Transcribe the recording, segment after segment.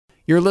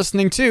You're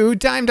listening to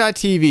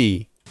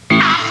Dime.tv.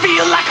 I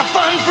feel like a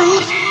fun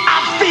fruit.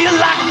 I feel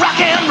like rock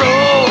and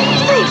roll.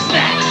 Fruit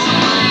snacks.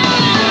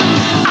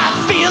 I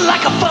feel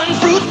like a fun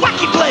fruit.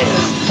 Wacky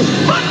players.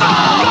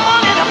 Football.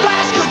 Gone in a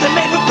flash because they're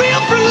made with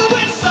real fruit.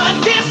 With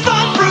sun-kissed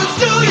fun fruits,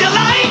 do you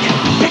like?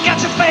 Pick out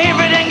your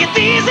favorite and get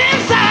these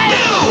inside.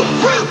 New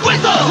fruit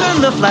whistles. Turn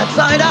the flat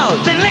side out.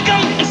 Then lick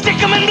them and stick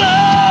them and blow.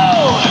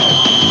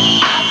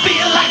 I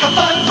feel like a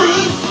fun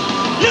fruit.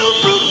 New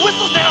fruit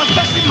whistles now,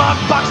 especially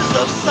marked boxes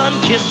of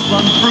sun-kissed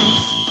fun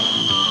fruits.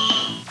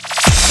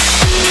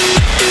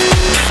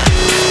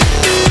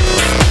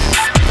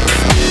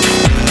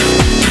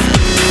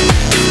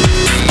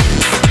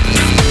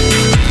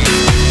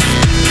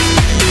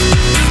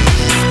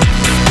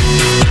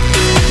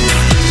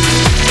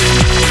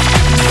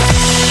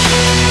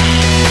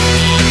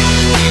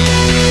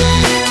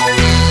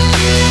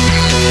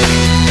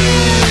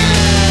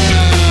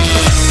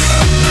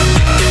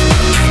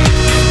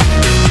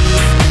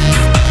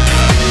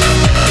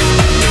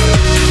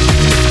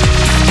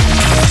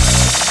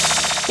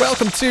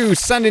 Welcome to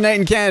Sunday Night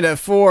in Canada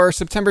for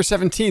September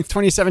 17th,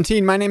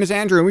 2017. My name is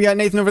Andrew, and we got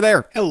Nathan over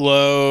there.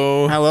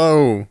 Hello.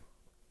 Hello.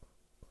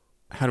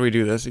 How do we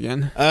do this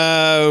again?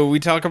 We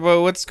talk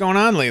about what's going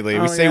on lately.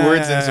 We say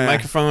words into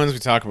microphones. We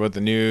talk about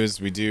the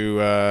news. We do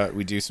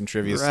some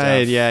trivia stuff.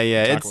 Right,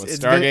 yeah. Talk about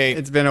Stargate.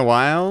 It's been a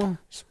while.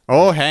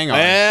 Oh, hang on.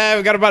 Yeah,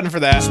 we got a button for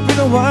that. It's been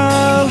a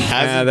while.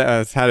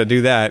 That's how to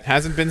do that.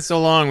 Hasn't been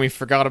so long. We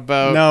forgot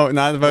about. No,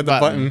 not about the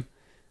button.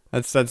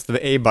 That's the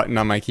A button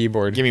on my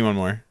keyboard. Give me one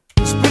more.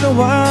 It's been a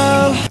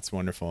while. That's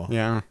wonderful.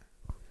 Yeah.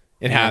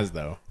 It has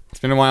though. It's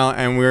been a while,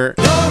 and we're.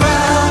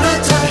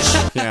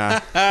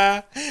 Yeah.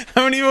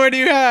 How many more do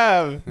you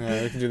have?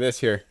 Yeah, we can do this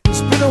here. It's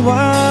been a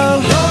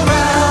while.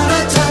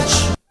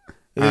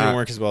 It didn't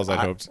work as well as I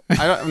hoped.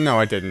 No,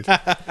 I didn't.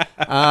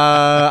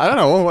 I don't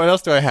know. What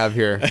else do I have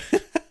here?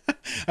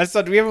 I just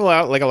thought, do we have a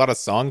lot of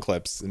song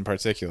clips in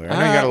particular? I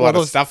know you got a lot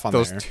of stuff on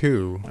those there. Those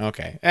two.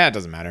 Okay. It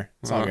doesn't matter.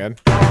 It's all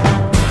good.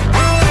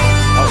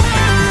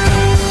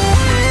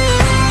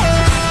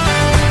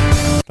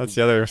 That's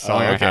the other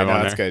song I have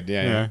on that's there. good.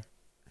 Yeah.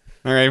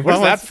 All right. What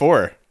is that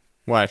for?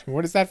 What?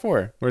 What is that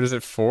for? What is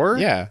it for?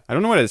 Yeah. I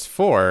don't know what it's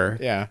for.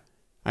 Yeah.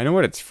 I know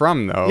what it's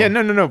from, though. Yeah,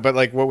 no. But,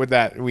 like, what would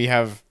that... We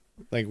have...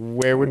 Like,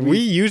 where would we... We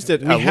used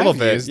it a little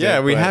bit.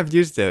 Yeah, we have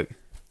used it.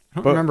 I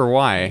don't remember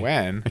why.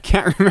 When? I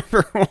can't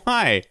remember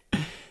why.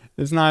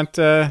 It's not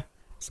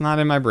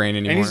in my brain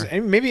anymore.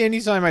 Maybe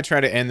anytime I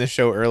try to end the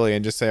show early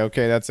and just say,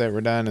 okay, that's it,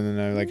 we're done, and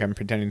then I'm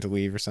pretending to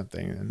leave or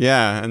something. And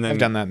yeah, and then... I've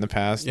done that in the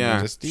past.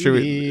 Yeah. Just Should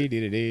we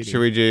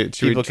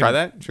try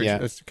that? Yeah.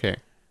 That's okay.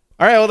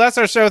 All right, well, that's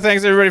our show.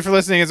 Thanks, everybody, for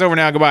listening. It's over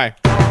now. Goodbye.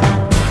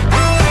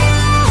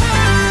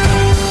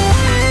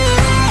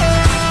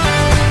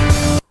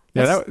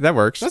 Yeah, that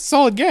works. That's a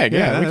solid gag.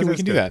 Yeah, we can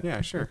that's do good. that. Yeah,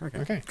 sure.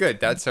 Okay.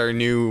 Good. That's our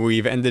new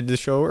 "We've ended the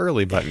show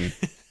early" button.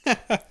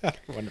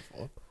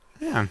 Wonderful.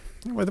 Yeah.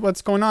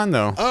 What's going on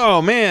though?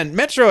 Oh man,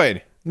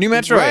 Metroid. New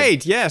Metroid.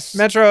 Right. Yes.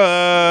 Metroid.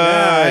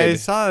 Yeah, I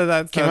saw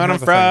that. Came out on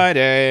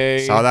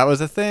Friday. Saw that was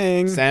a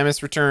thing.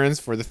 Samus returns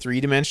for the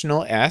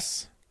 3-dimensional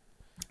S.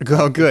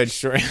 Oh, good.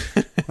 Sure.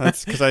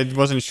 That's because I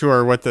wasn't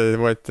sure what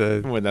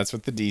the. Well, that's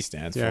what the D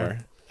stands Yeah. for.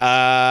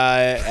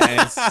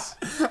 And it's,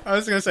 I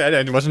was gonna say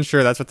I wasn't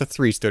sure that's what the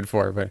 3 stood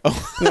for, but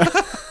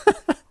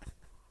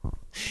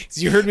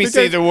you heard me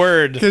say the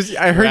word because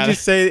I heard you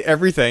say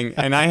everything,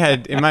 and I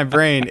had in my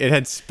brain it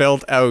had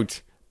spelled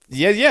out.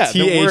 Yeah.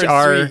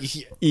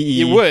 THREE.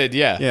 You would,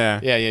 yeah.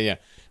 Yeah.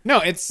 No,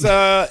 it's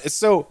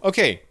so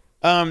okay.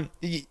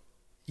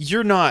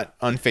 You're not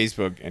on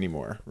Facebook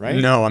anymore, right?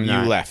 No, I'm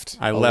not. You left.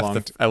 I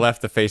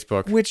left the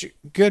Facebook. Which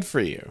good for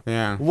you.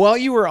 Yeah. While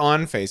you were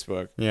on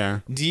Facebook,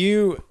 Yeah.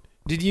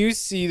 did you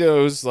see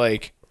those,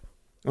 like,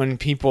 when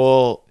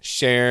people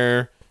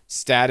share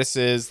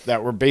statuses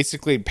that were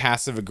basically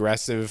passive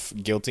aggressive,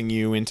 guilting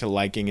you into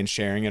liking and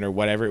sharing it or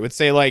whatever? It would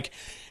say, like,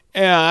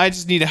 yeah, I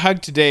just need a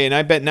hug today, and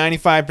I bet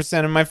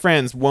 95% of my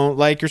friends won't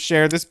like or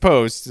share this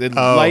post.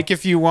 Like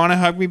if you want to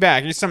hug me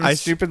back, or something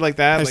stupid like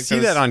that. I like see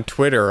that on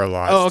Twitter a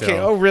lot. Oh, okay.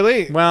 Still. Oh,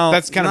 really? Well,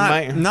 that's kind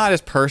of not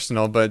as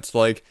personal, but it's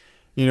like,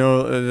 you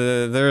know,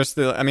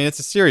 I mean, it's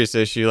a serious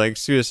issue. Like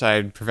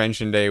Suicide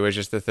Prevention Day was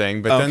just the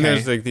thing, but then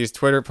there's like these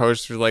Twitter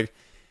posts where like,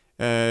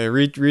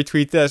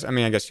 retweet this. I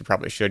mean, I guess you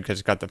probably should because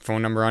it's got the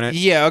phone number on it.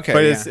 Yeah. Okay.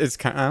 But it's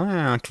kind of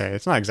okay.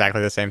 It's not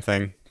exactly the same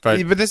thing,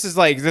 but this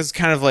is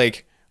kind of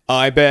like,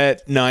 I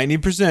bet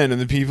 90% of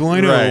the people I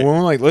know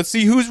won't like. Let's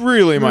see who's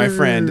really my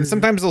friend. And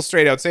sometimes they'll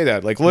straight out say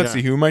that, like, let's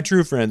see who my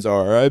true friends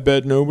are. I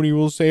bet nobody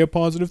will say a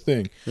positive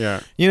thing. Yeah,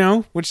 you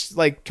know, which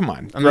like, come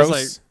on, I'm gross.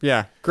 Just like,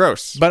 yeah,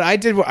 gross. But I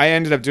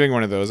ended up doing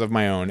one of those of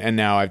my own, and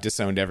now I've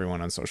disowned everyone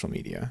on social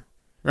media,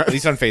 at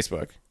least on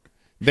Facebook.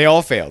 They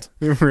all failed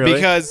really?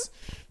 Because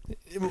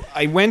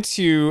I went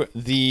to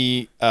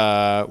the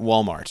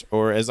Walmart,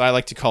 or as I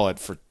like to call it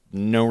for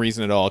no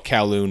reason at all,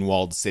 Kowloon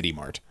Walled City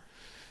Mart.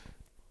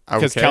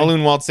 Because Okay.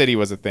 Kowloon Walled City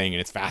was a thing,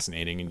 and it's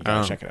fascinating, and you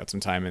gotta check it out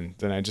sometime. And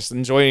then I just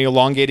enjoy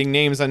elongating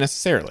names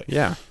unnecessarily.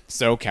 Yeah.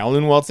 So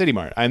Kowloon Walled City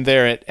Mart. I'm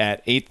there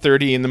at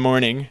 8:30 in the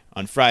morning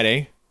on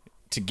Friday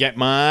to get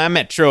my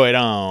Metroid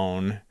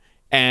on.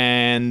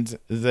 And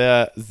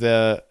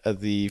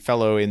the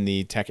fellow in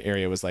the tech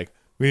area was like,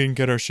 "We didn't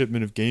get our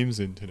shipment of games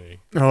in today.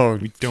 Oh,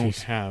 We don't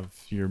have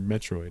your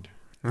Metroid."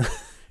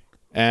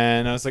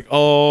 And I was like,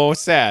 "Oh,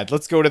 sad.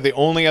 Let's go to the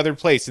only other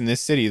place in this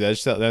city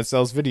that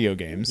sells video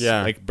games,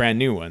 Yeah. like brand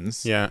new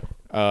ones." Yeah.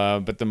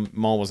 But the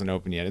mall wasn't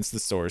open yet. It's the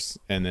Source.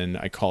 And then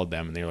I called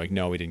them, and they were like,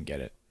 "No, we didn't get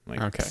it." I'm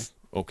like, Okay.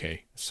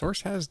 Okay.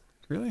 Source has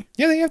really?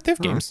 Yeah, they have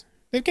games.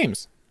 They have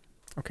games.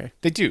 Okay.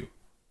 They do.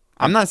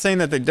 I'm not saying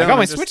that they don't. I got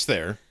my I'm just- Switch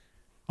there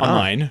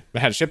online. I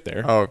had it shipped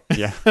there. Oh,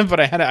 yeah.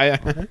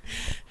 But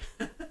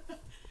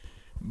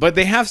but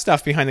they have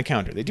stuff behind the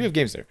counter. They do have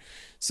games there.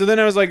 So then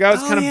I was like, I was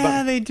kind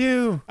of they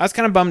do. I was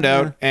kind of bummed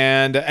out,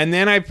 and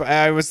then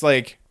I was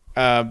like,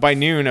 by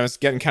noon I was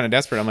getting kind of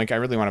desperate. I'm like, I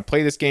really want to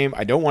play this game.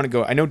 I don't want to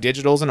go. I know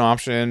digital's an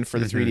option for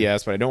the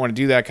 3DS, but I don't want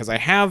to do that because I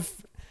have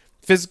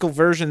physical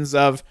versions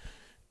of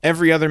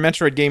every other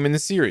Metroid game in the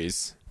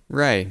series.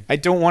 Right. I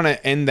don't want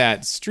to end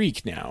that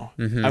streak now.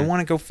 I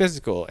want to go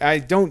physical. I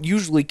don't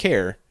usually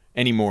care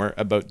anymore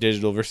about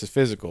digital versus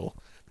physical.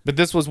 But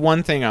this was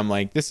one thing I'm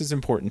like, this is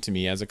important to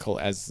me as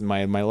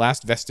my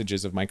last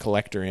vestiges of my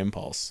collector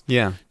impulse.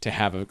 Yeah. To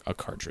have a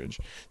cartridge.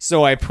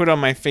 So I put on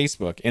my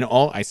Facebook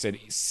I said,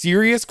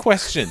 serious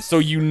questions. So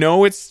you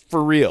know it's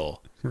for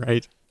real.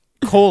 Right.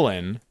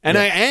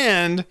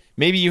 And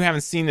maybe you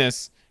haven't seen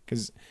this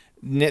because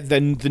the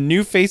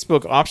new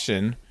Facebook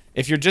option,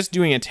 if you're just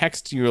doing a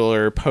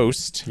textual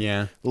post,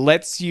 Yeah.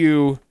 lets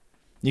you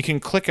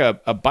can click a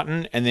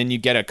button and then you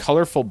get a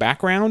colorful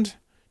background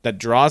that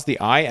draws the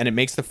eye and it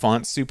makes the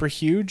font super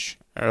huge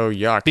Oh,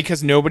 yuck.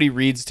 because nobody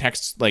reads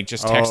text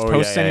text Oh,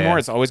 posts yeah, anymore. yeah.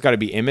 It's always got to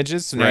be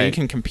images. So now you Right.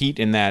 can compete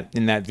in that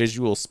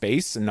visual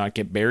space and not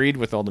get buried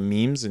with all the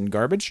memes and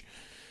garbage.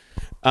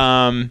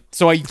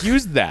 So I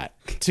used that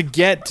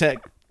to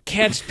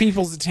catch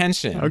people's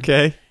attention.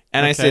 Okay.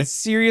 And I Okay. said,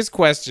 serious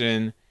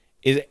question,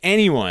 is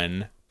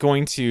anyone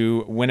going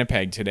to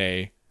Winnipeg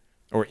today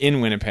or in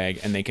Winnipeg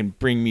and they can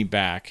bring me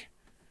back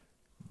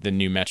the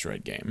new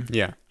Metroid game?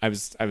 Yeah. I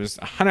was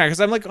 100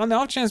 because I'm like, on the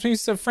off chance maybe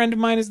a friend of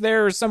mine is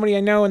there or somebody I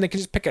know and they can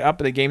just pick it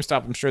up at the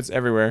GameStop. I'm sure it's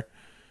everywhere.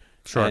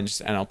 Sure. And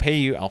I'll pay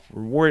you. I'll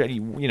reward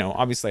you. You know,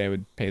 obviously I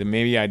would pay them.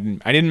 Maybe I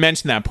didn't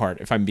mention that part.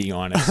 If I'm being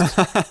honest,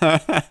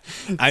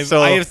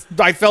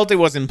 I felt it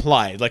was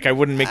implied. Like I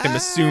wouldn't make them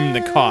assume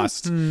the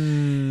cost.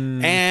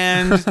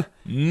 And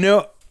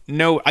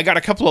no, I got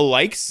a couple of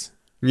likes,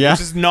 Yeah.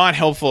 which is not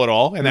helpful at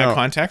all in that No.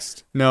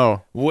 context.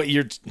 No.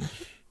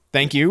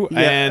 Thank you.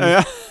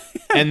 Yeah.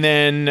 And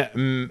then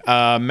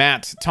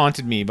Matt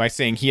taunted me by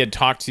saying he had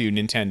talked to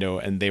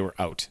Nintendo and they were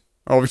out.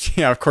 Oh,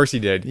 yeah. Of course he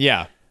did.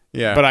 Yeah.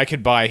 Yeah. But I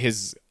could buy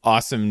his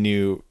awesome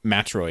new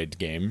Metroid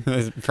game.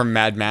 From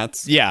Mad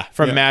Mats. Yeah,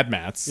 from Yeah. Mad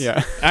Mats.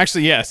 Yeah.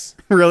 Actually, yes.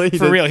 Really? He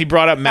For did? real. He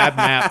brought up Mad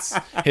Mats,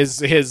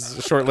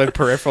 his short-lived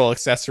peripheral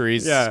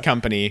accessories Yeah.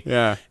 company.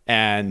 Yeah.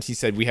 And he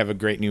said, we have a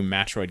great new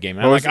Metroid game.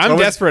 And I'm What like, was- I'm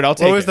desperate. I'll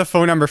take What was it. the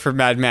phone number for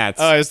Mad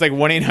Mats? It was like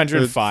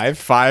 1-800-5.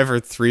 5 or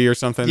 3 or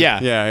something? Yeah.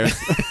 Yeah.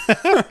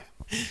 It was-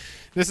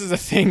 This is a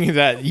thing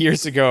that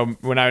years ago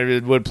when I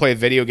would play a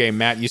video game,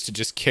 Matt used to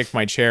just kick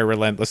my chair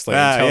relentlessly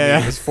and tell me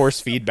yeah. it was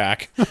force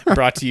feedback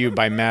brought to you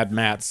by Mad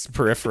Matt's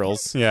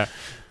peripherals. yeah.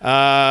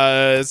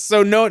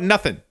 So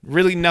nothing.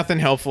 Really nothing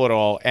helpful at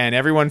all. And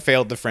everyone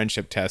failed the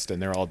friendship test and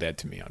they're all dead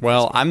to me on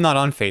Well, I'm not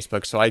on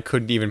Facebook, so I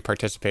couldn't even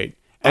participate.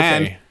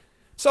 Okay.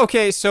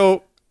 And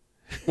so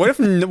what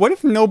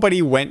if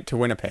nobody went to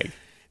Winnipeg?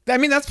 I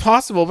mean, that's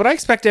possible, but I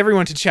expect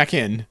everyone to check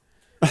in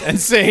and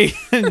say,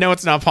 no,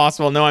 it's not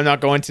possible. No, I'm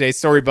not going today.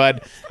 Sorry,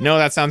 bud. No,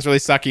 that sounds really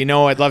sucky.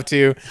 No, I'd love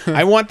to.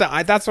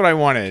 That's what I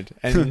wanted.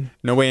 And,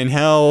 No way in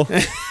hell.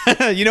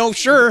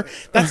 sure,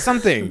 that's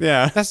something.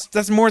 Yeah.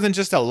 That's more than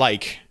just a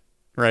like.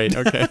 Right.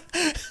 Okay.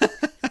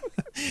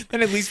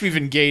 Then at least we've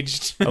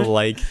engaged.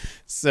 Like.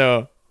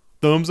 So,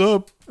 thumbs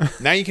up.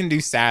 Now you can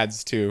do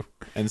sads too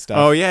and stuff.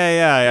 Oh yeah.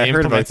 I They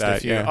heard about implement that.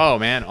 stuff, Yeah. Oh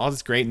man, all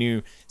this great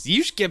new. So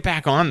you should get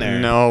back on there.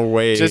 No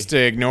way. Just to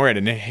ignore it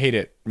and hate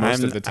it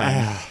most of the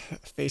time.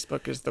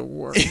 Facebook is the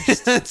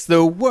worst. It's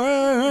the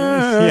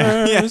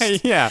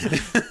worst. yeah.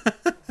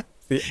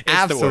 The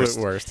absolute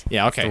worst.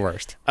 Yeah, okay. It's the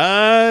worst.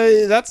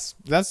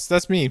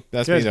 That's me.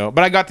 That's me Good. though.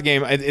 But I got the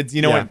game. It's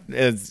Yeah.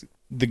 what?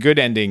 The good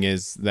ending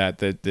is that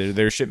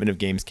their shipment of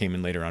games came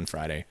in later on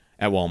Friday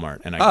at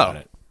Walmart, and I got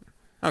it.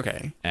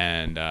 Okay.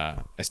 And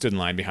I stood in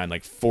line behind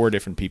like 4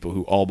 different people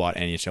who all bought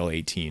NHL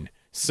 18.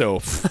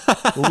 So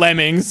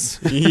lemmings.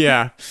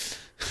 Yeah.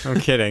 No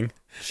kidding.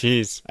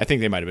 Jeez. I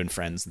think they might have been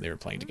friends and they were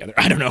playing together.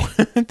 I don't know.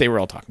 They were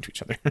all talking to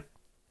each other.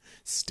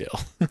 Still.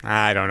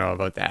 I don't know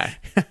about that.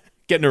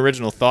 Get an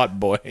original thought,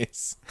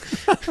 boys.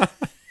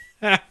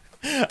 I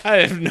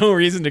have no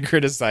reason to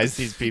criticize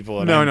these people.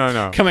 And No, I'm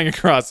no. coming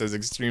across as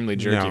extremely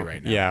jerky No.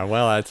 right now. Yeah.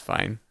 Well, that's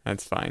fine.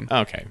 That's fine.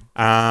 Okay.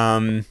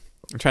 I'm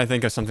trying to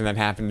think of something that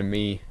happened to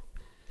me.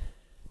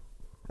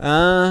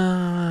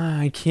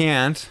 I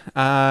can't.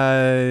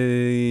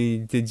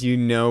 Did you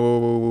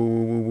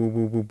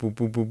know?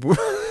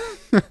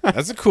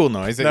 That's a cool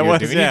noise that, That you're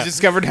was, doing. yeah. You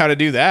discovered how to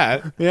do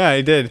that. Yeah,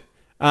 I did.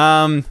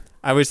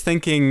 I was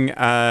thinking.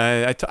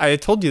 I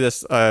had told you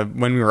this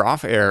when we were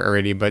off air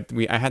already, but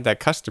I had that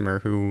customer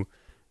who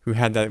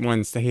had that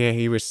one.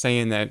 He was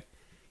saying that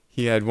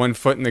he had one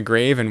foot in the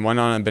grave and one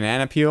on a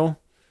banana peel.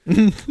 No,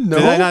 Did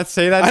I not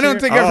say that? I don't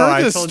think I've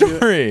heard this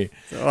story.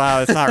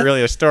 Well, it's not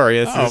really a story.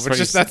 It's Oh, just but what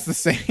just that's the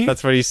same.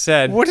 that's what he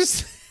said. What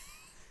is?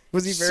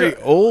 Was he very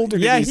old? Or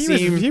Yeah, did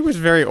he was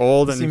very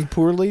old and seem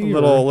poorly. a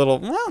little.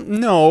 Well,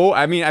 no.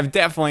 I mean, I've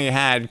definitely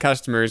had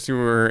customers who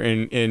were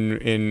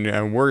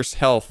in worse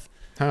health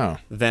Oh,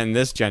 than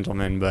this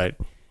gentleman, but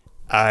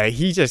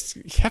he just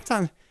kept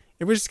on.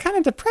 It was kind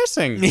of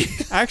depressing,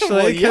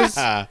 actually. well, 'Cause,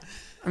 yeah.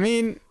 I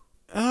mean,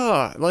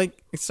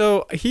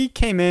 so he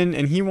came in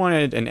and he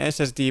wanted an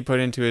SSD put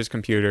into his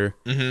computer,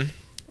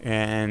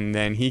 and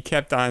then he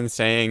kept on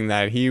saying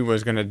that he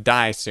was gonna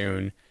die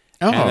soon,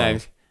 Oh.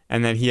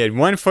 and then he had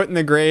one foot in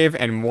the grave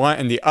and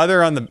the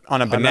other on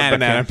a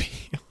banana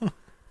peel. peel.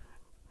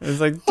 It's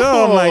like,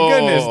 oh my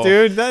goodness,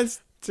 dude,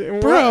 that's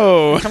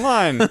Bro. Come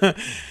on.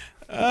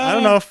 I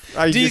don't know.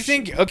 Do you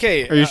think?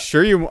 Okay. Are you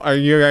sure are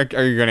you going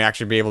to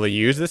actually be able to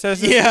use this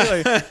SSD?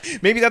 Yeah.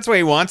 Like, Maybe that's why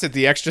he wants it.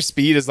 The extra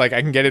speed is like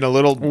I can get in a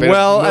little bit.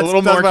 well, a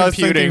little that's more what I was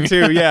computing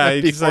thinking too. Yeah,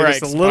 it's before like I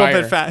just a little bit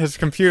expire. His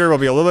computer will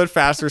be a little bit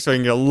faster, so he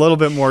can get a little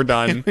bit more It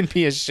done. would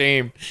be a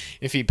shame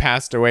if he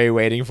passed away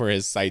waiting for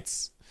his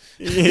sights.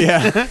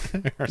 Yeah,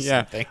 Or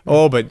yeah. something.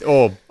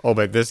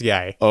 But this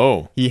guy,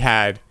 Oh. he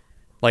had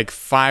like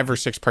 5 or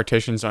 6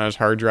 partitions on his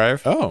hard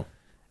drive. Oh.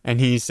 And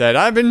he said,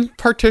 I've been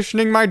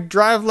partitioning my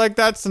drive like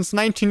that since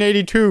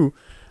 1982.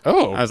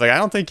 Oh. I was like, I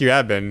don't think you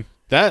have been.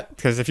 That.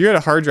 Because if you had a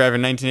hard drive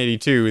in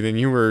 1982, then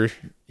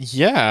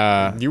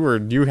Yeah.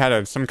 you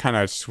had some kind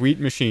of sweet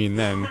machine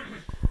then.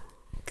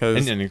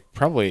 Because And then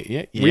probably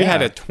yeah. we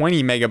had a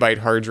 20 megabyte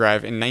hard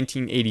drive in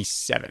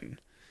 1987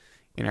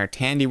 in our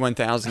Tandy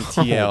 1000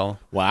 TL.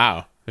 Wow.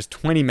 It was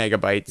 20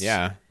 megabytes.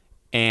 Yeah.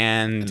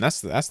 And And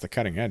that's the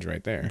cutting edge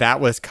right there. that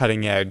was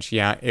cutting edge.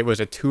 Yeah, it was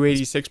a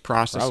 286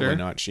 processor. Probably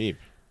not cheap.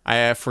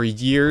 For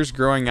years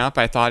growing up,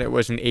 I thought it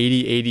was an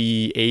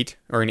 8088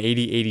 or an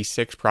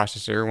 8086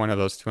 processor, one of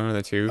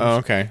the two. Oh,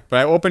 okay. But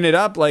I opened it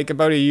up like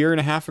about a year and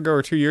a half ago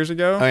or 2 years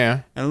ago. Oh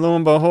yeah. And lo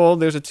and behold,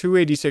 there's a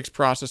 286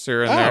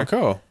 processor in there. Oh,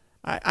 cool.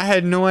 I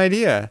had no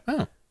idea.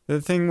 Oh.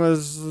 The thing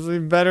was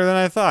better than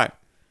I thought.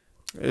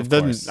 It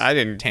doesn't. course. I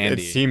didn't.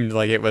 Tandy. It seemed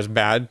like it was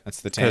bad. That's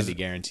the Tandy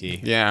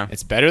guarantee. Yeah.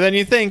 It's better than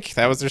you think.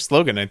 That was their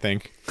slogan, I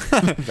think.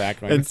 Back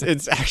when.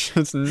 It's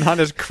actually not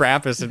as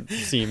crap as it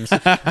seems.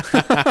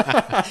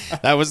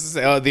 That was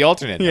the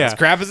alternate. Yeah. As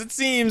crap as it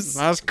seems.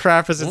 Not as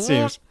crap as it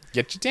seems.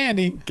 Get your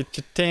Tandy. Get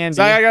your Tandy.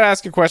 So I gotta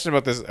ask you a question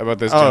about this. Oh,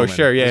 gentleman,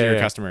 sure, yeah, who's your yeah.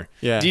 customer.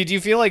 Yeah. Do you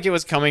feel like it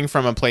was coming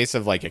from a place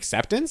of like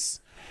acceptance,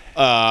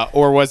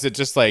 or was it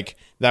just like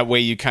that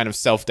way you kind of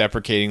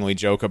self-deprecatingly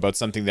joke about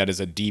something that is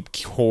a deep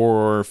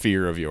core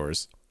fear of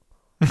yours?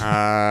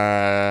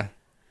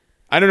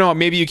 I don't know.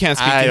 Maybe you can't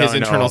speak I to his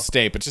don't internal know.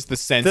 state, but just the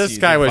sense. This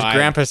guy was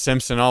Grandpa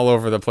Simpson all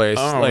over the place.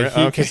 Oh, like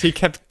okay. because he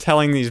kept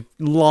telling these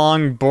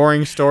long,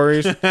 boring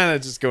stories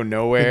that just go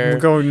nowhere.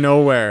 go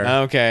nowhere.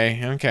 Okay.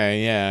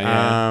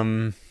 Yeah.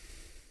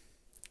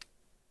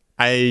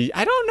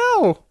 I don't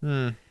know.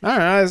 I don't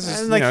know. It's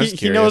just, And like I was he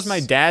curious. knows my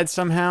dad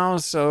somehow,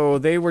 so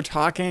they were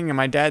talking, and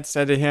my dad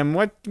said to him,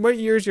 "What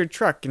year's your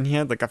truck?" And he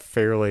had like a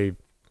fairly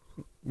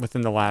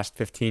within the last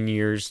 15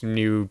 years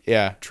new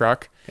Yeah.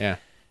 truck, Yeah.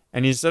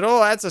 and he said, "Oh,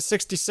 that's a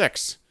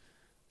 66."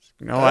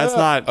 No, that's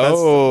not.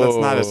 That's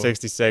not a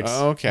 66.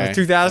 Okay.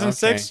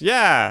 2006. Okay.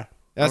 Yeah.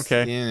 That's,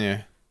 okay.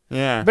 Yeah.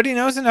 Yeah. But he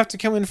knows enough to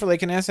come in for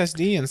like an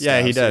SSD and stuff.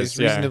 Yeah, he so does. he's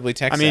reasonably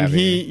tech I mean,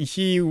 savvy.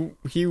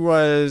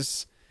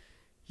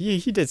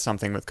 he did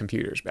something with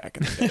computers back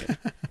in the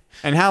day,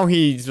 and how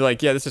he's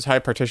like, yeah, this is how I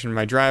partitioned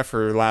my drive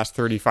for the last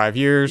 35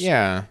 years.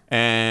 Yeah.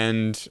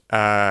 And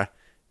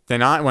then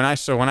when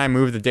I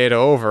moved the data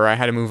over, I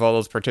had to move all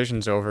those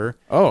partitions over.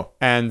 Oh.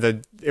 And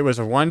it was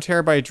a 1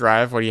 terabyte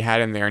drive what he had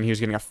in there, and he was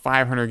getting a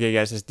 500 gig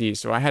SSD.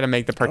 So I had to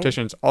make the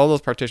partitions, all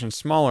those partitions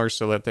smaller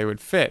so that they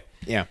would fit.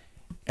 Yeah.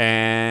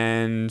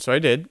 And so I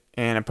did,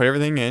 and I put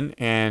everything in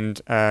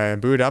and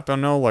booted up. Oh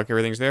no, look,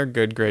 everything's there.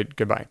 Good, great,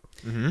 goodbye.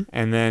 Mm-hmm.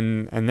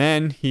 And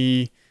then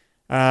he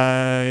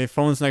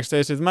phones the next day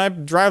and says, my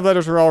drive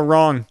letters are all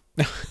wrong.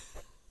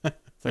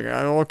 It's like,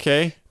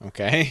 okay.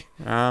 Okay.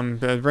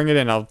 Bring it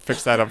in. I'll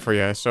fix that up for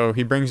you. So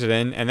he brings it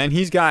in, and then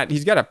he's got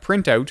a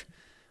printout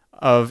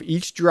of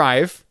each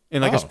drive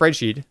in like a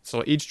spreadsheet.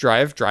 So each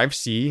drive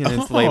C, and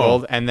it's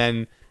labeled, and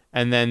then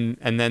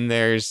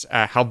there's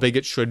how big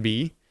it should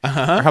be, or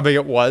how big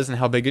it was, and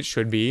how big it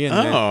should be,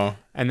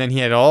 and then he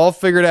had it all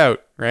figured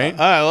out, right?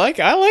 I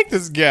like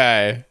this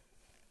guy.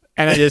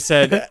 And I just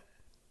said,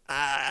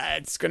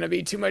 it's gonna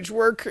be too much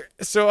work,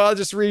 so I'll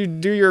just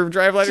redo your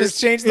drive letters.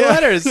 Just change the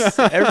letters.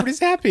 Everybody's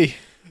happy.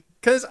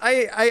 Because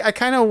I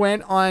kind of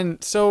went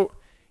on. So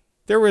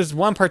there was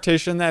one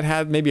partition that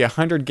had maybe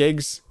 100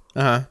 gigs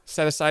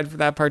set aside for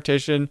that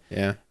partition.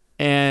 Yeah.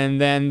 and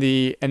then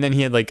he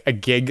had like a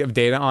gig of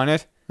data on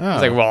it. I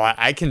was like, well,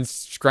 I can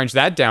scrunch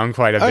that down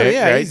quite a bit,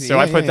 yeah, right? easy. So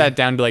I put that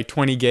down to like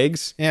 20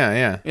 gigs.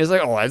 Yeah. He was like,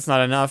 oh, that's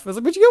not enough. I was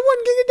like, but you got 1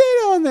 gig of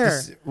data on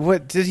there.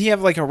 What did he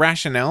have like a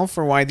rationale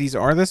for why these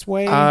are this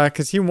way?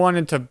 Because he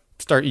wanted to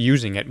start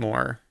using it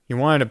more. He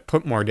wanted to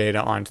put more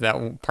data onto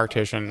that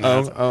partition.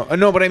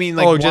 No, but I mean,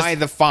 like, why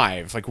the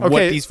 5? Like, what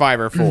these 5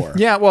 are for?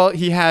 Yeah, well,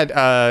 he had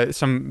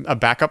a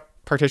backup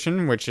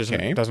partition, which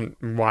doesn't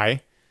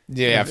why.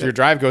 Yeah, if your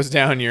drive goes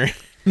down, you're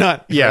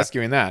not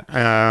rescuing that.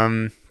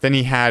 Then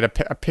he had a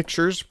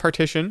pictures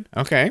partition.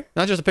 Okay.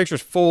 Not just a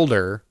pictures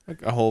folder.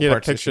 A whole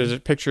partition.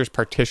 Pictures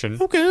partition.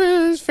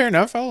 Okay, fair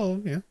enough.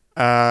 And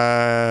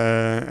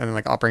then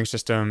like operating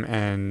system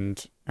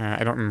and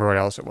I don't remember what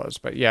else it was,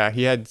 but yeah,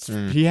 he had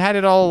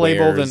it all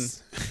labeled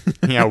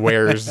and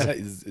wares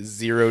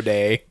 0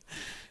 day.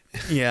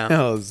 Yeah.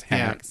 Those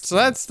hacks. So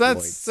that's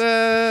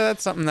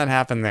something that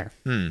happened there.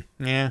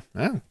 Yeah.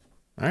 Oh.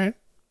 All right.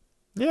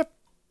 Yep.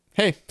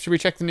 Hey, should we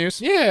check the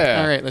news? Yeah.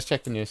 All right, let's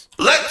check the news.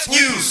 Let's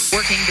news.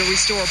 Working to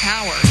restore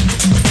power.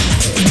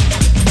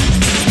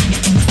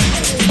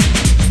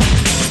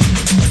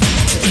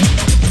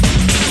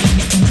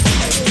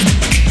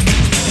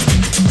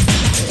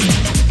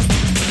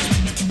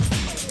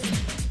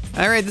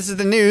 All right, this is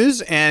the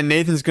news, and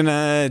Nathan's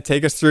gonna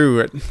take us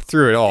through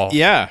it all.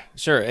 Yeah,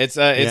 sure. It's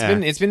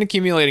been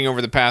accumulating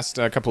over the past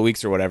couple of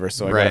weeks or whatever.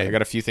 So I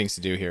got a few things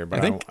to do here.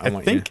 But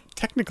I think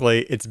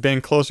technically it's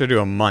been closer to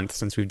a month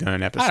since we've done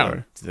an episode. I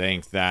don't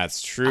think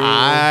that's true.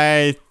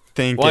 I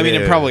think. Well, I mean,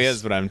 it probably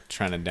is, but I'm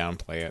trying to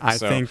downplay it. I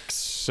think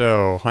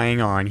so.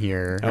 Hang on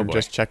here. I'm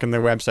just checking the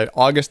website.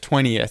 August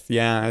 20th.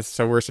 Yeah,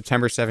 so we're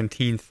September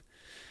 17th.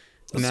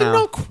 So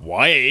not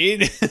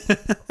quite.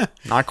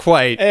 Not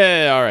quite.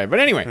 All right.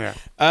 But anyway,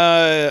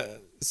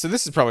 so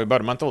this is probably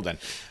about a month old then.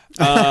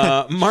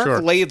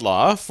 Mark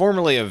Laidlaw,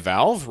 formerly of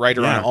Valve,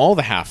 writer on all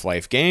the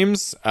Half-Life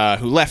games,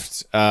 who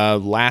left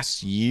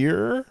last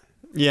year.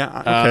 Yeah.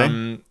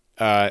 Okay.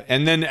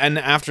 And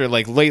after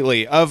like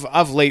lately,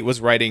 of late was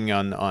writing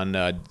on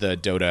the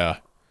Dota,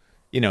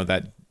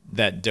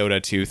 that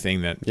Dota 2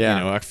 thing that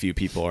a few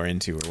people are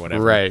into or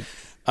whatever. Right.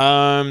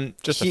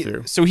 Just a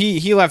few. So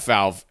he left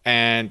Valve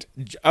and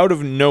out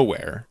of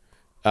nowhere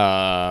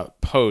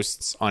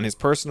posts on his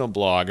personal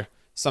blog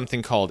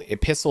something called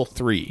Epistle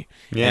 3.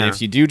 Yeah. And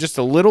if you do just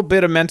a little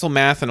bit of mental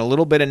math and a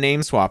little bit of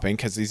name swapping,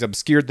 because he's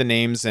obscured the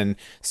names and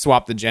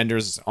swapped the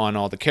genders on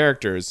all the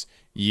characters,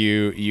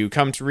 you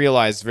come to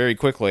realize very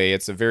quickly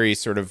it's a very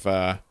sort of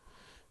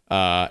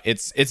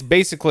it's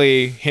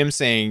basically him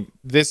saying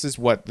this is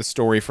what the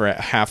story for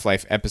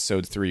Half-Life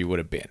Episode 3 would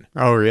have been.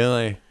 Oh,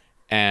 really?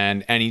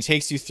 And he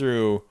takes you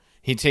through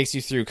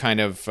kind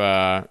of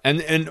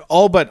and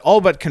all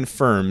but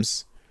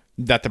confirms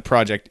that the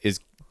project is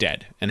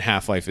dead and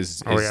Half-Life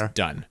is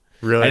done.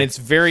 Really? And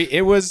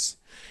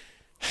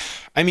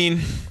I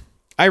mean,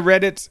 I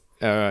read it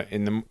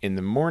in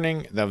the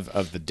morning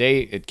of the day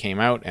it came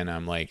out, and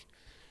I'm like,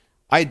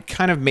 I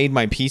kind of made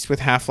my peace with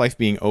Half-Life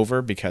being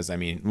over because, I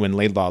mean, when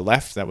Laidlaw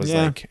left, that was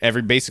like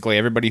basically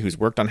everybody who's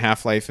worked on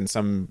Half-Life in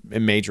some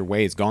major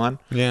way is gone.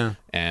 Yeah.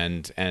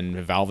 And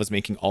Valve is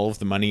making all of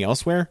the money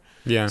elsewhere.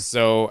 Yeah.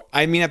 So,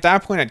 I mean, at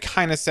that point, I'd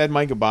kind of said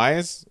my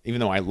goodbyes, even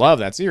though I love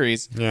that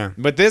series. Yeah.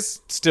 But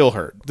this still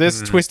hurt.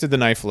 This twisted the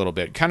knife a little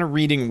bit. Kind of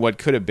reading what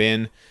could have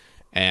been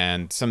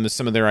and some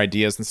of their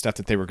ideas and stuff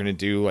that they were going to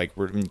do, like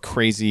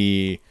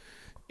crazy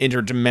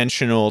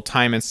interdimensional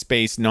time and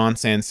space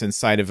nonsense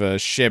inside of a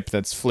ship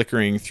that's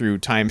flickering through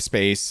time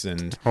space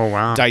and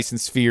Dyson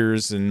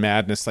spheres and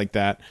madness like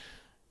that,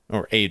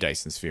 or a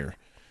Dyson sphere.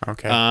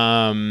 Okay.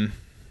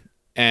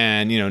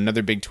 And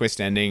another big twist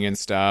ending and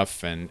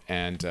stuff, and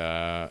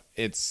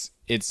it's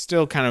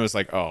still kind of was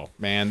like, oh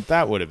man,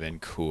 that would have been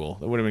cool.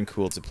 That would have been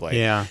cool to play.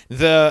 Yeah.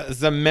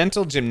 The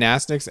mental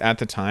gymnastics at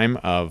the time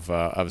of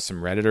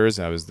some Redditors,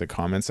 that was the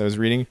comments I was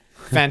reading.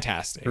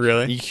 Fantastic.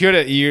 Really?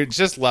 You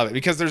just love it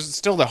because there's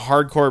still the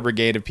hardcore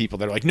brigade of people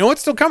that are like, no,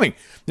 it's still coming.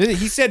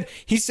 He said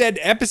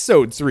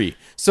Episode 3,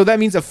 so that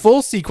means a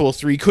full sequel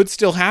 3 could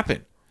still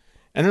happen.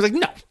 And they're like,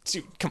 no,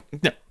 dude, come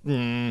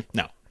on,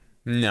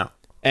 no.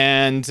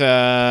 And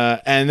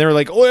they were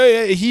like, oh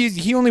yeah,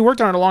 he only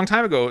worked on it a long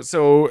time ago,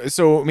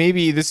 so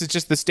maybe this is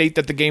just the state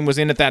that the game was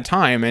in at that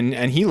time,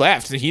 and he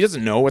left. He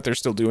doesn't know what they're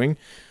still doing,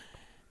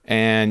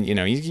 and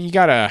you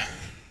gotta.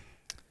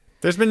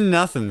 There's been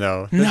nothing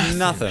though.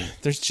 Nothing.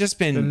 There's just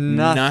been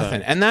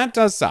nothing, and that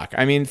does suck.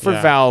 I mean, for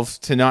Valve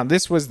to not.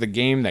 This was the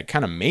game that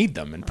kind of made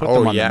them and put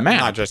them on the map.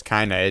 Not just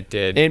kind of. It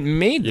did. It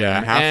made them.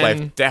 Yeah,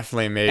 Half-Life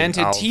definitely made. And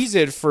to tease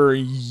it for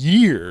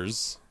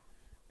years,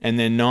 and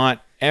then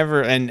not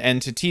ever,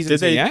 and to tease it,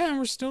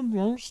 we're still.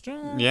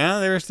 Yeah,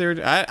 they were.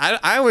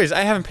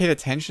 I haven't paid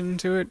attention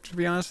to it, to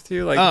be honest with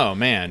you. Like, oh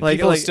man,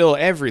 people still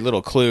every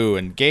little clue,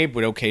 and Gabe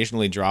would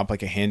occasionally drop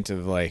like a hint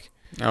of like,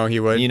 Oh, he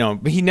would. You know,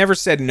 but he never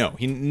said no.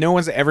 No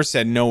one's ever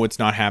said no, it's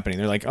not happening.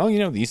 They're like, oh, you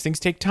know, these things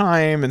take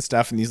time and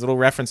stuff, and these little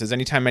references.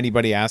 Anytime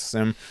anybody asks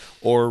them,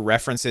 or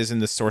references in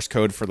the source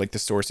code for like the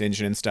source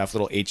engine and stuff,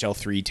 little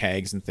HL3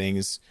 tags and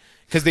things,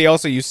 because they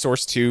also use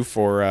Source 2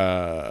 for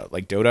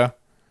like Dota.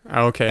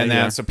 Okay, and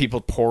then so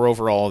people pour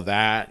over all of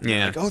that. And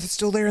Yeah. like, oh, that's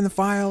still there in the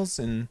files.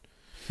 And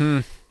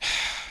so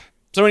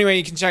anyway,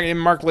 you can check it in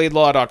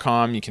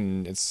marklaidlaw.com. You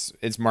can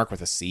it's Mark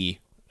with a C.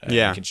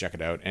 Yeah. You can check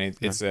it out, and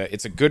it's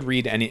a good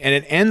read, and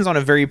it ends on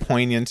a very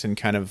poignant and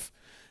kind of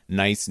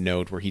nice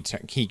note where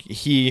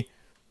he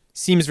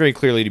seems very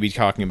clearly to be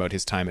talking about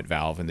his time at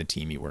Valve and the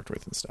team he worked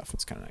with and stuff.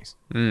 It's kind of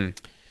nice.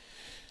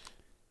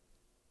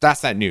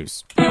 That's that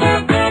news.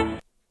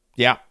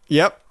 Yeah.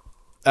 Yep.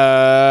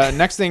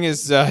 Next thing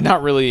is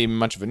not really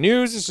much of a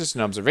news. It's just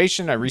an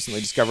observation. I recently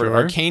discovered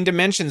Arcane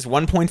Dimensions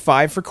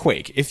 1.5 for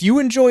Quake. If you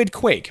enjoyed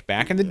Quake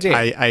back in the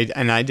day,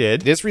 I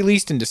did. this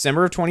released in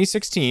December of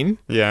 2016.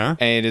 Yeah.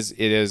 And it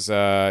is.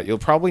 You'll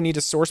probably need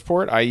a source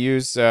port. I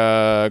use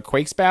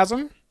Quake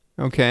Spasm,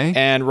 Okay.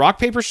 and Rock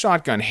Paper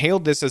Shotgun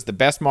hailed this as the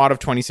best mod of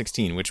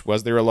 2016. Which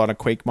was there a lot of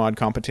Quake mod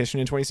competition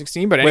in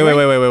 2016? But anyway,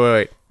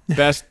 Wait.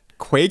 Best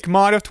Quake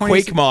mod of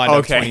 2016? Quake mod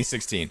of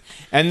 2016.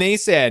 And they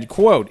said,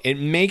 quote, it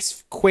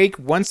makes Quake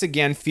once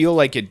again feel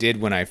like it did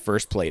when I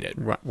first played it.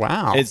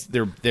 Wow. It's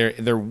they're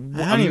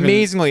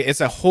amazingly it's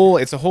a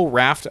whole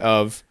raft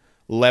of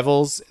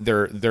levels.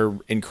 They're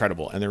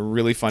incredible, and they're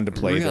really fun to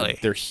play. Really?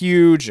 They're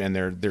huge, and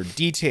they're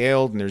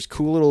detailed, and there's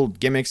cool little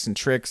gimmicks and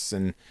tricks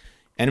and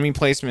enemy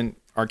placement.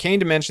 Arcane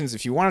Dimensions,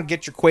 if you want to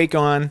get your Quake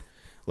on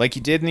like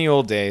you did in the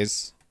old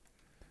days,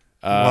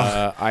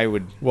 I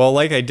would. Well,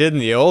 like I did in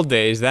the old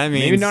days, that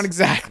means Maybe not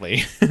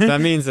exactly. that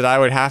means that I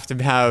would have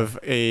to have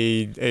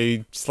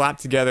a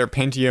slapped together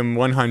Pentium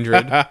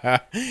 100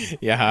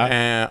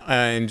 Yeah.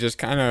 and just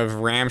kind of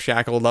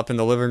ramshackled up in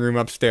the living room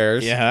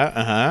upstairs.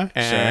 Yeah. Sure.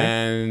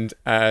 And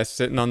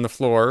sitting on the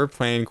floor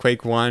playing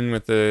Quake 1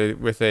 with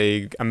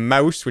a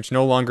mouse which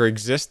no longer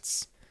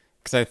exists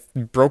because I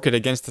broke it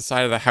against the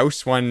side of the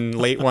house one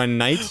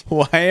night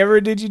Why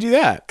ever did you do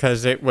that?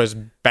 because it was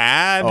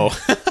bad. Oh.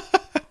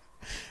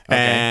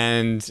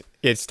 And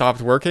it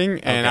stopped working,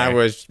 and I Okay.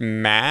 was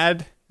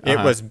mad. It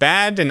was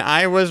bad, and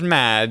I was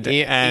mad,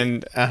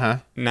 and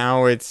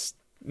now it's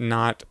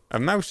not a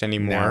mouse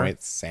anymore. Now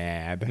it's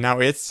sad. Now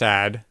it's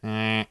sad.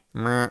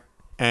 Meh.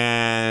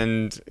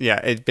 And yeah,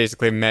 it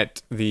basically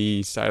met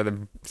the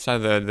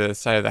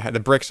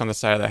the bricks on the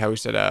side of the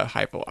house at a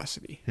high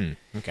velocity.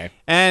 Okay.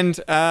 And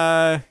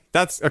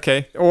that's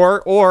okay.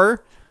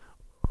 Or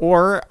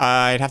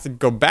I'd have to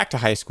go back to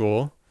high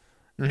school.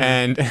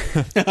 And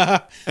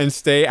and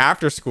stay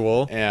after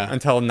school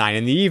until 9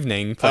 in the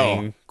evening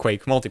playing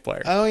Quake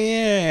multiplayer. Oh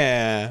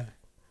yeah.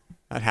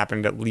 That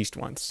happened at least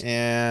once.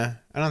 Yeah.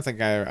 I don't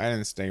think I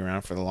didn't stay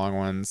around for the long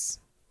ones.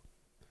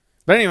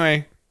 But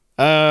anyway,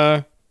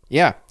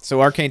 yeah.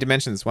 So Arcane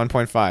Dimensions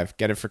 1.5.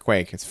 Get it for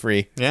Quake. It's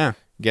free. Yeah.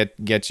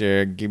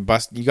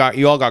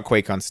 You all got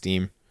Quake on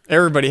Steam.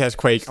 Everybody has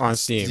Quake on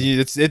Steam.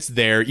 It's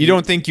there. You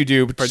don't think you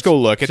do, but just go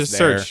look. It's Just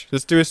there. search.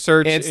 Just do a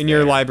search in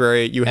your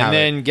library. You have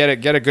and then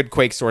it. get a good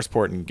Quake source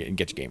port and get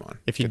your game on.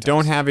 If you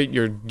don't have it,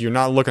 you're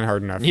not looking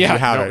hard enough. Yeah. You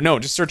have it. No,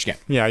 just search again.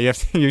 Yeah,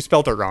 you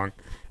spelled it wrong.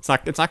 It's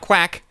not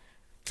Quack.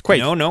 It's Quake.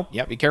 No.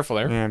 Yeah, be careful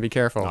there. Yeah, be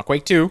careful. Not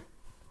Quake 2.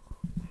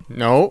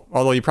 No,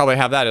 although you probably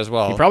have that as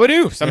well. You probably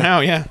do somehow.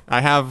 Yeah.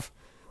 I have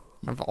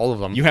all of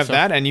them. You have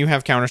that, and you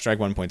have Counter-Strike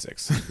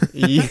 1.6.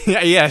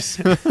 Yeah,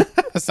 yes.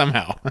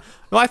 Somehow.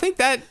 Well, I think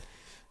that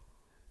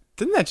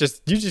didn't that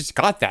just you just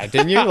got that,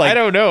 didn't you? Like, I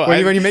don't know.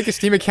 When you make a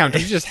Steam account, do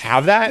you just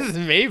have that?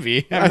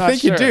 Maybe. I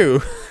think you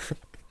do.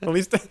 At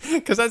least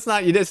because it's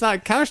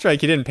not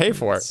Counter-Strike you didn't pay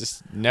for. It's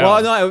just no.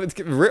 Well,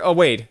 no.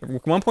 Wait,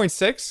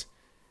 1.6.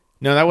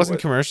 No, that wasn't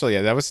commercial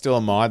yet. That was still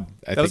a mod.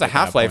 That was a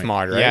Half-Life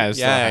mod, right? Yeah, it was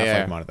still a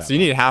Half-Life mod at that So you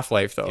need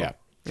Half-Life though. Yeah.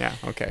 Yeah.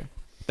 Okay.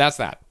 That's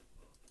that.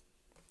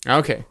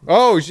 Okay.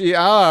 Oh, gee.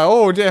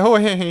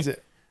 Hey.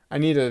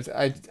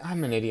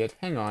 I'm an idiot.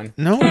 Hang on.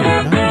 No.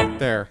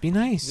 There. Be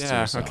nice. to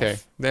Yeah. yourself. Okay.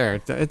 There.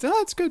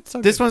 That's good.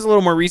 So This good. one's a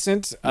little more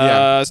recent.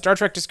 Yeah. Star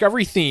Trek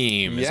Discovery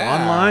theme is Yeah.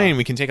 online.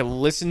 We can take a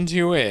listen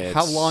to it.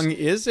 How long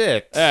is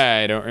it?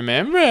 I don't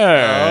remember.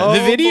 Oh,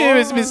 The video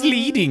is boy.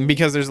 misleading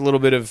because there's a little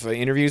bit of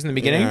interviews in the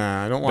beginning.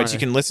 Yeah, I don't want. But you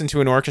can listen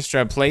to an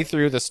orchestra play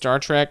through the Star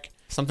Trek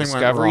Something went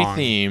Discovery wrong.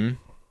 theme.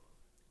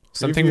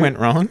 Something Preview- went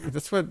wrong?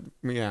 That's what.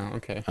 Yeah.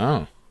 Okay.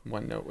 Oh.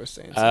 OneNote was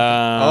saying.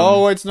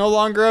 Something. It's no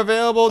longer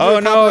available. Oh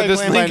no! copyright This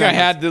claim link by I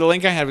numbers. had, the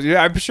link I had,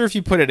 I'm sure if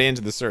you put it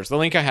into the search, the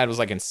link I had was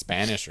like in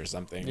Spanish or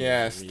something.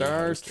 Yeah,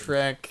 Star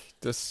Trek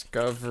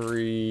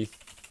Discovery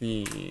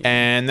theme.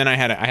 And then I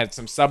had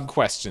some sub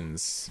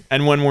questions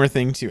and one more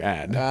thing to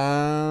add.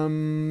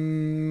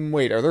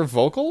 Wait, are there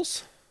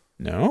vocals?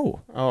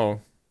 No,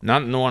 Oh,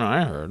 not in the one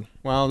I heard.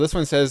 well, this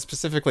one says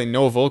specifically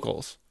no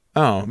vocals.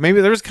 Oh,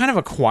 maybe there was kind of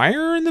a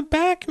choir in the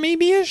back,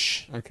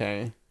 maybe-ish.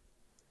 Okay.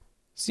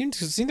 Seemed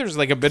there's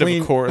like a bit of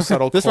a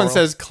subtle. This one choral.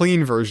 says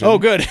clean version. Oh,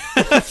 good.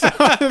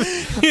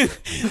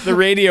 The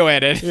radio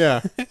edit.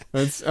 Yeah.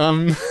 That's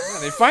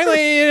They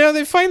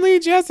finally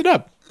jazzed it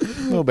up a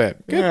little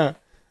bit. Good. Yeah.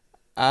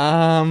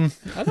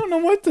 I don't know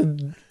what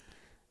the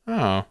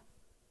Oh.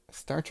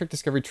 Star Trek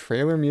Discovery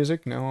trailer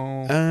music.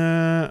 No. Oh.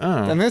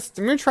 I'm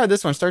gonna try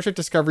this one. Star Trek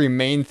Discovery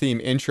main theme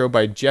intro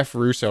by Jeff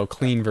Russo,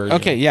 clean version.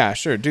 Okay, yeah,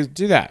 sure. Do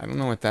that. I don't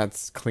know what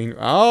that's clean.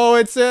 Oh,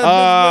 it's a.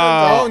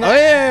 Oh, no.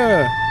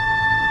 yeah.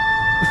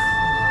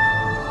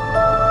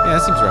 Yeah,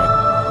 that seems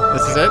right.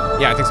 This is it.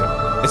 Yeah, I think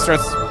so. It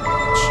starts.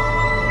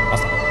 I'll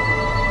stop.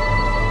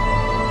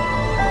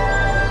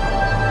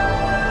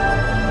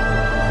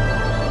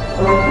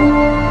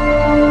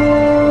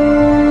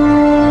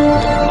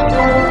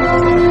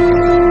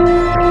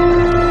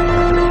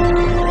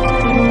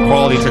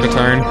 Quality took a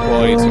turn.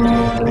 Quality took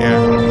a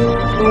Yeah.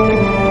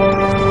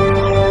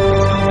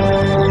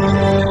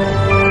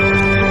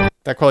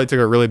 That quality took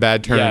a really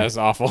bad turn. Yeah, it's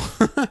awful.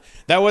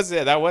 That was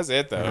it. That was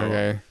it, though.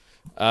 Okay.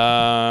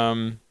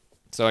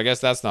 So I guess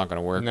that's not going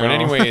to work. No. But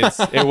anyway,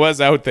 it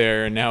was out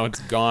there, and now it's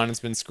gone.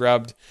 It's been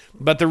scrubbed.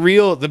 But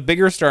the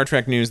bigger Star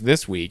Trek news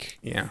this week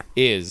Yeah.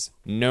 is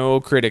no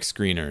critic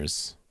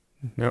screeners.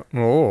 No.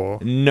 Oh.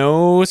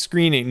 No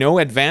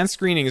advanced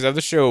screenings of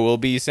the show will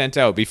be sent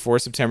out before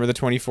September the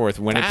 24th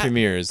when it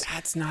premieres.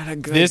 That's not a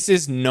good. This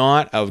is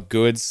not a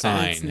good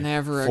sign That's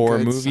never a for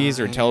good movies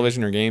or sign.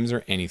 television or games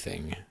or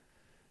anything.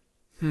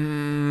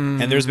 And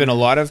there's been a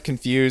lot of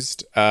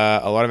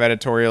a lot of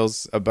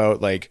editorials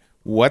about like,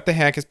 what the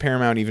heck is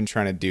Paramount even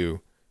trying to do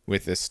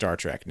with this Star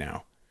Trek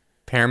now?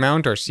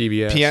 Paramount or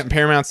CBS?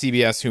 Paramount,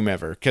 CBS,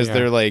 whomever, because Yeah.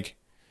 they're like,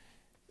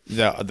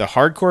 the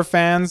hardcore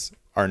fans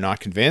are not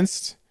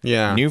convinced.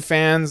 Yeah. New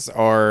fans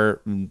are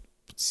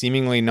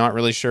seemingly not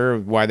really sure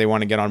why they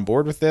want to get on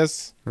board with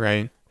this.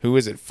 Right. Who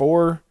is it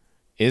for?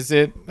 Is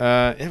it what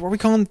are we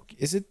calling?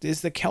 Is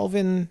the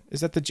Kelvin?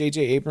 Is that the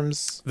J.J.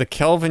 Abrams? The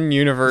Kelvin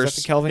universe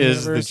the Kelvin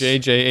is universe? the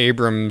J.J.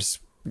 Abrams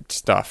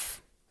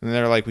stuff. And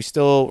they're like, we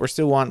still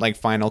want like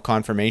final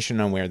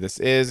confirmation on where this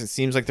is. It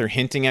seems like they're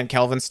hinting at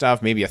Kelvin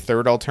stuff, maybe a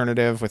third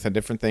alternative with a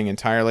different thing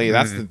entirely.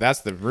 That's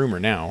the rumor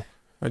now.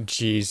 Oh,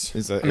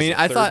 jeez. I mean,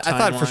 I thought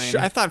for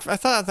sure. I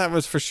thought that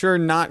was for sure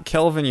not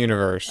Kelvin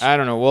universe. I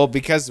don't know. Well,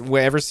 because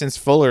ever since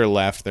Fuller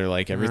left, they're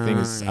like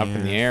everything's up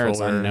in the air. It's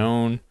Fuller.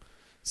 unknown.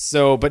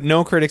 So, but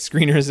no critic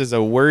screeners is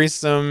a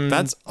worrisome.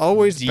 That's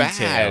always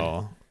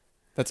detail. bad.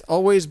 That's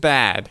always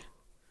bad.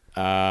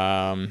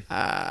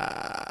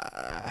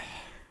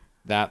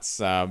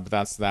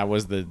 That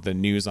was the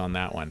news on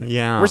that one.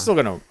 Yeah. I'm still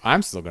gonna.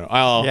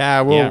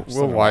 Yeah,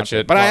 we'll watch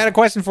it. But I Well, had a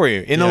question for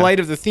you. In the yeah. light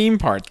of the theme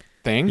part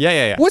thing.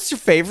 Yeah. What's your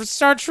favorite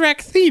Star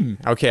Trek theme?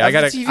 Okay, of I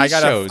got the TV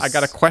shows?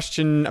 a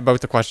question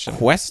about the question.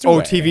 Quest Oh,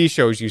 away. TV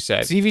shows you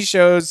said. TV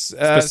shows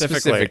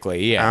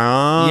specifically.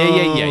 Yeah.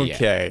 Oh, Yeah.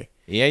 Okay.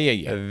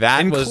 Yeah.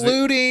 That was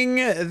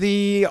including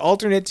the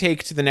alternate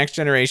take to the Next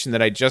Generation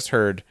that I just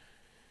heard.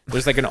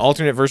 There's like an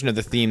alternate version of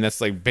the theme that's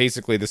like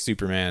basically the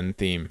Superman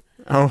theme.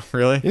 Oh,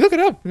 really? You look it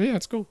up. Yeah,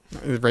 it's cool.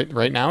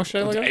 Right now,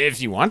 should I look it up?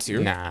 If you want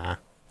to. Nah.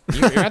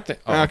 You're at the.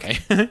 Oh, okay.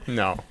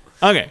 No.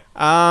 Okay.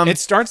 It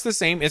starts the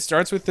same. It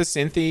starts with the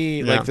synthy,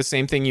 Yeah. like the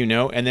same thing,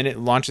 and then it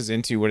launches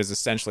into what is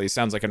essentially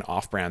sounds like an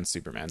off-brand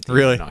Superman theme.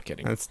 Really? I'm not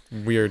kidding. That's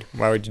weird.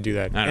 Why would you do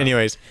that? I don't know.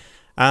 Anyways,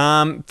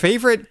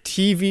 favorite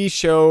TV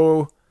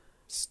show,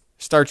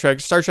 Star Trek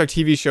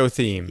TV show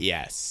theme.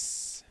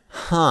 Yes.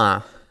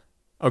 Huh.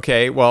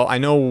 Okay. Well, I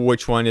know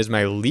which one is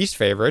my least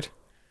favorite.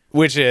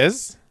 Which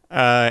is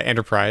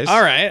Enterprise.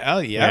 all right. Oh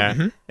yeah.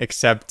 Mhm.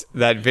 Except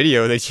that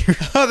video that you.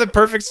 Oh, the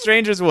Perfect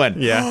Strangers one.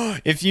 Yeah.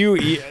 If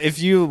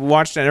you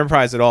watched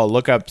Enterprise at all,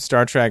 look up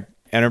Star Trek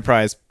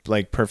Enterprise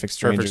like Perfect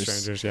Strangers. Perfect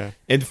Strangers. Yeah.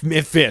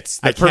 It fits.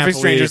 The I can't Perfect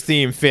Strangers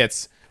believe theme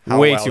fits How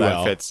way well too that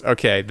well. fits.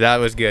 Okay, that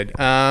was good.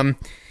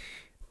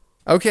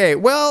 Okay,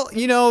 well,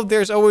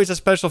 there's always a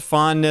special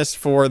fondness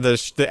for the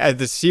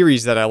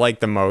series that I like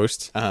the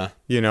most. But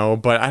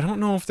I don't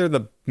know if they're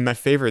my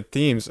favorite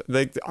themes.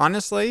 Like,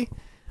 honestly,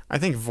 I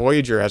think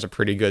Voyager has a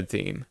pretty good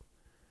theme.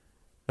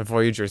 The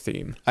Voyager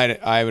theme.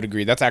 I would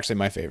agree. That's actually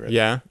my favorite.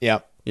 Yeah.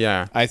 Yep.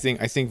 Yeah. I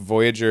think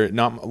Voyager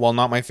not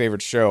my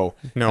favorite show.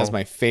 No. Has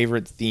my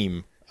favorite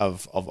theme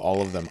of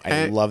all of them.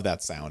 I love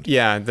that sound.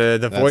 Yeah,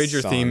 the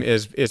Voyager song. theme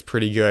is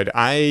pretty good.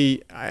 I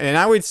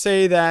would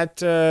say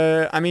that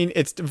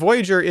it's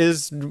Voyager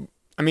is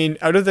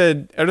out of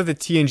the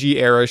TNG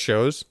era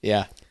shows.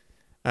 Yeah.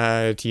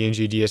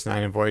 TNG, DS9,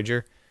 and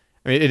Voyager.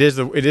 I mean, it is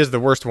the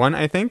worst one,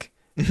 I think.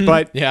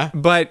 But Yeah.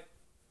 but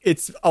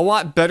it's a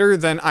lot better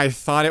than I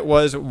thought it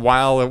was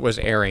while it was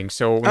airing.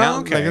 So now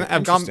okay. I've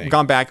Interesting.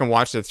 gone back and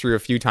watched it through a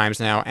few times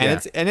now,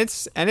 and Yeah.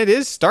 it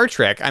is Star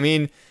Trek. I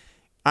mean,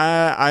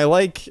 I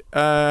like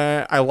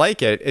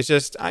it. It's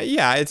just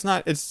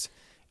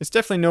it's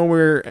definitely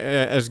nowhere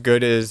as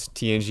good as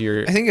TNG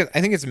or I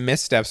think its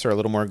missteps are a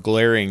little more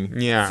glaring.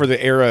 Yeah. For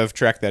the era of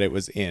Trek that it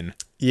was in.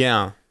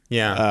 yeah.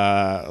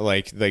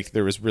 Like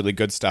there was really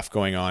good stuff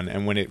going on,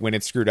 and when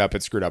it screwed up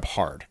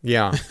hard.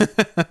 Yeah.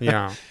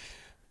 Yeah.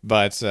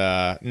 But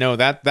no,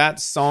 that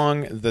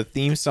song, the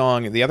theme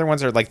song, the other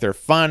ones are like they're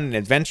fun and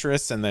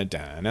adventurous, and the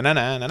da na na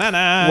na na na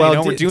na.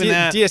 Well, we're doing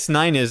that.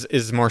 DS9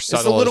 is more subtle.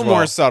 It's a little as well.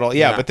 more subtle,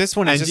 yeah. But this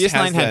one and just DS9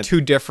 has had that- two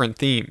different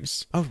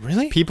themes. Oh,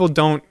 really? People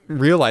don't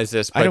realize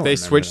this, but don't they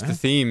remember switched that. the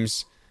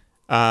themes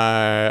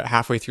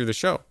halfway through the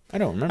show. I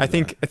don't remember. I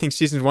think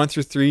seasons 1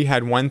 through 3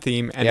 had one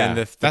theme, and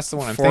then that's the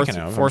one I'm four,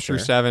 thinking of. 4 through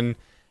 7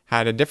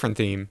 had a different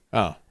theme.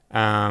 Oh,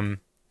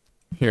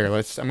 Here,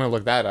 I'm gonna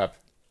look that up.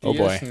 Oh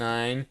boy.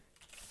 DS9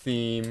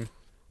 theme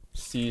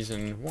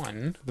season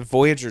 1. the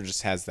Voyager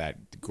just has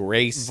that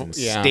grace and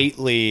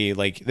stately.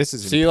 Like this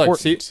is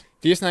important.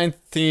 DS9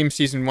 theme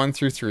season 1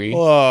 through 3,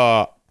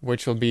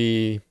 which will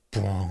be,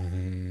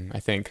 I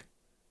think,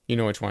 you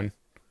know which one.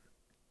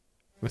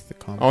 With the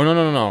comment. Oh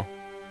no.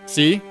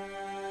 See?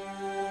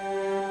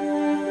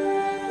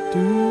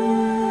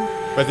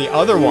 But the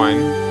other one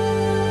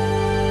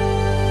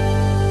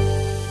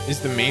Is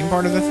the main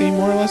part of the theme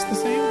more or less the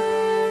same?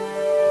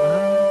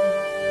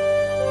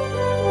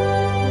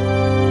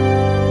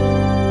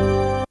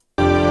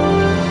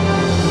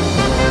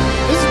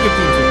 This is a good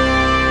theme too.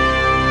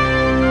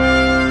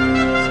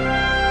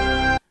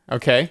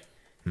 Okay.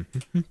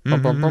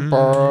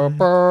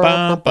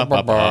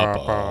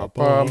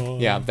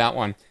 Yeah, that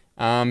one.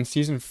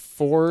 Season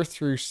 4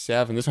 through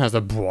 7. This one has a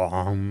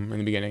in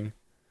the beginning.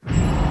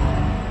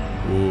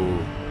 Ooh.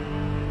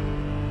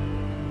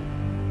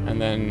 And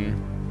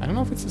then I don't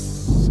know if it's the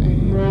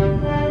same.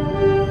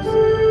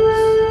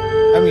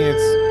 I mean,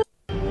 it's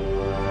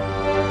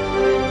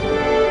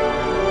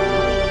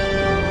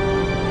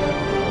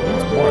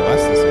more or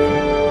less the same.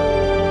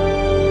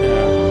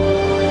 Yeah.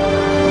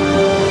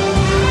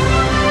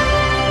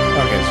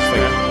 Okay, it's just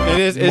like It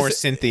is more it's,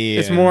 synthy.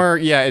 It's and- more.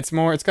 Yeah, it's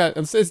more. It's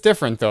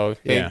different though.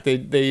 Yeah.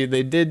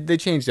 They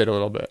changed it a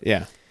little bit.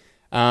 Yeah.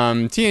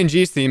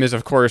 TNG's theme is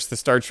of course the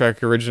Star Trek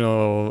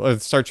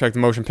the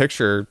motion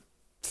picture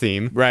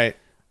theme, Right.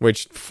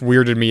 which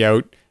weirded me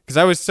out because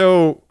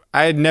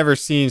I had never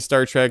seen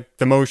Star Trek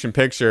the motion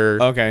picture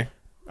Okay.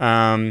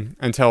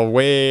 until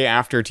way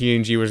after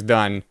TNG was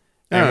done.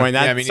 And Oh, when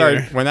yeah, me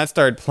when that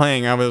started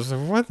playing, I was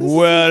like, what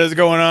What is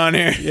going on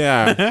here?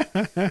 Yeah.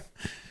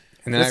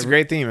 And then That's a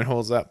great theme. It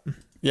holds up.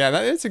 yeah,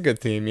 that is a good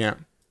theme, yeah.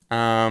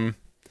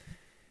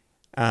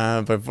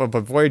 But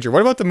Voyager,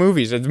 what about the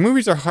movies? The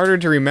movies are harder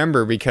to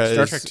remember because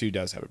Star Trek 2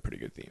 does have a pretty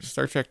good theme.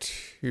 Star Trek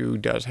 2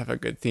 does have a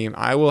good theme.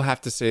 I will have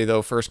to say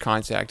though, First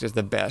Contact is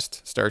the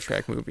best Star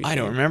Trek movie. I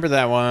don't remember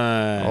that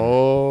one.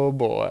 Oh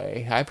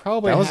boy, I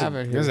probably have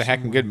it. It was a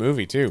heckin' good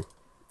movie too.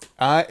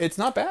 It's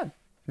not bad.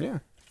 Yeah,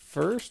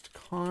 First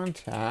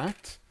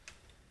Contact.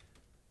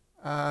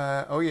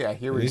 Oh yeah,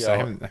 here we go. I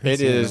haven't It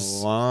seen is it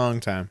in a long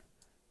time.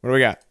 What do we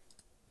got?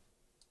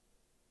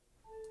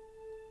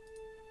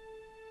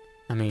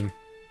 I mean,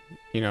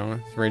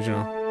 it's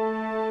original.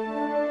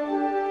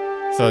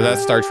 So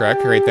that's Star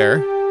Trek right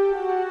there.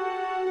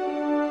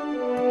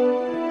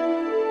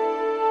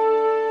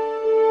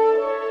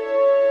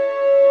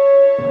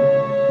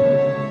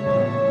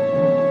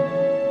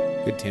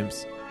 Good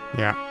Tim's.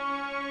 Yeah.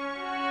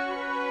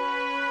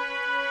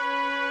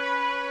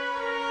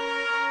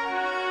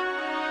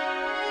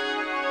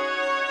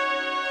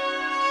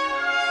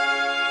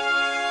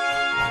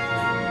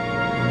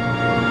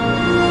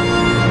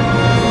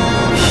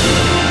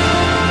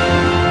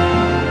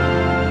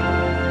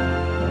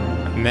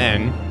 And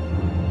then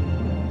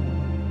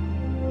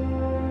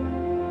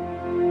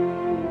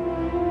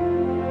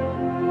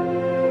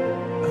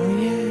Oh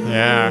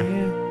yeah.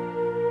 Yeah.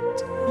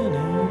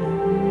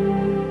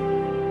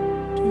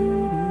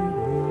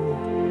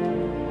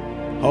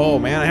 Oh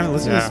man, I haven't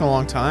listened to this Yeah. in a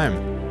long time.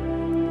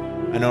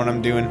 I know what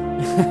I'm doing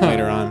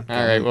later on.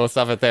 all right, we'll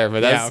stop it there.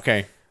 But that's Yeah,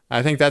 okay.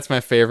 I think that's my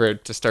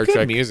favorite Star Good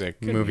Trek music.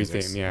 Good movie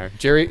music. theme. Yeah,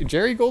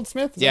 Jerry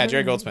Goldsmith. Is Yeah, that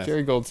Jerry him? Goldsmith.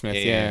 Jerry Goldsmith.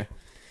 Yeah, Yeah, yeah.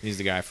 He's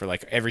the guy for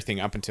like everything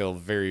up until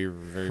very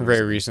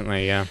very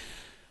recently. Yeah.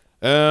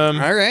 All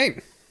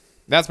right,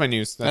 that's my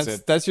news. That's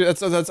it.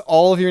 That's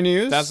all of your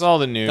news. That's all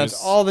the news.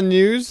 That's all the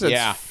news that's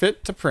Yeah.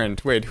 fit to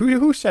print. Wait,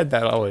 who said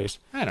that always?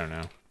 I don't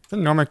know. Is it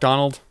Norm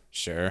Macdonald?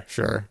 Sure.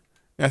 Sure.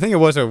 I think it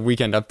was a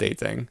Weekend Update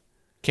thing.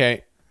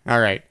 Okay. All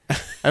right.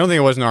 I don't think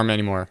it was Norm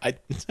anymore. Okay.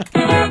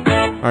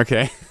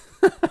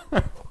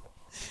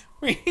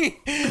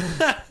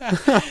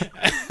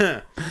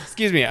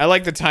 Excuse me. I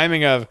like the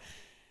timing of.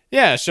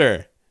 Yeah,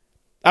 sure.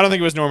 I don't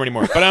think it was Norm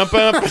anymore. But I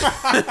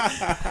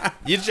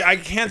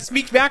can't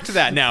speak back to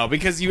that now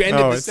because you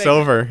ended Oh, the it's segment.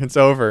 over. It's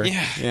over.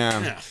 Yeah.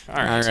 Yeah. All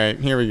right. All right.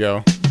 Here we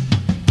go.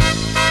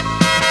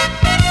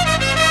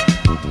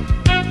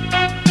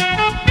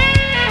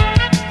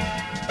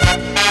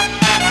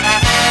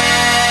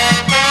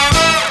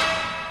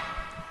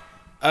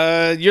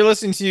 You're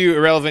listening to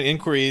Irrelevant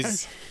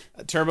Inquiries,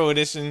 Turbo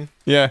Edition.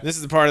 Yeah. This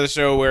is the part of the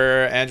show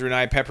where Andrew and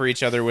I pepper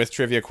each other with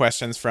trivia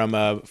questions from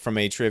a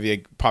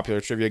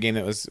popular trivia game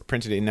that was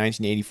printed in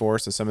 1984.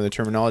 So some of the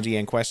terminology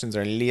and questions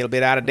are a little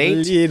bit out of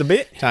date. A little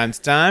bit. Time's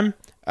time.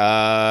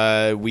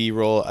 We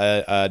roll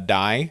a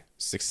die,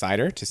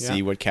 6-sider, to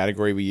see what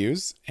category we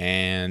use,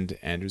 and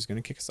Andrew's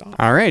going to kick us off.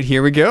 All right.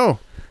 Here we go.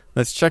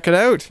 Let's check it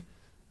out.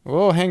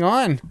 Oh, hang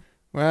on.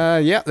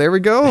 Yeah, there we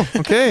go.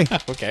 Okay.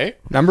 Okay.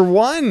 Number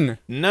one.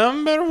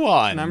 Number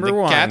one. Number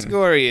one. The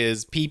category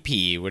is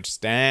PP, which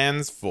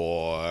stands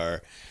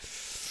for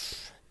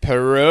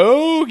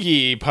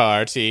Pierogi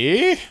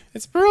Party.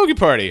 It's a pierogi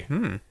party.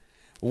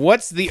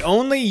 What's the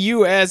only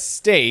U.S.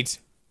 state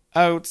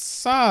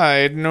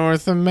outside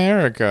North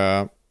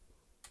America?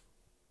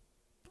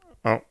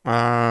 Oh,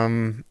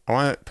 I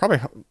want probably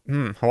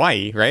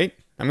Hawaii, right?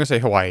 I'm gonna say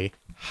Hawaii.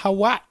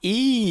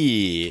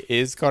 Hawaii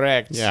is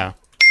correct. Yeah.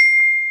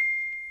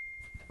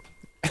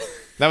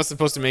 That was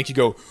supposed to make you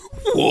go,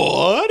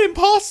 what?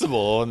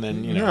 Impossible. And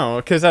then, No,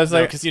 because I was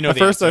like, 'cause you know at the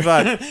first answer.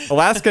 I thought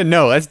Alaska.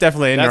 No, that's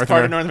definitely in That's North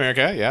part America. of North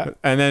America, yeah.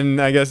 And then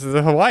I guess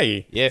the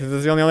Hawaii. Yeah. This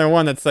is the only other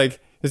one that's like.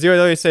 Is the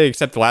only way to say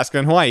except Alaska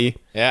and Hawaii.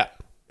 Yeah.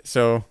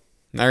 So,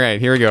 all right,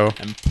 here we go.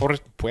 And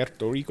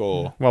Puerto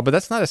Rico. Well, but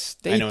that's not a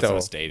state, I know it's though. not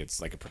a state. It's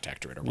like a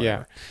protectorate or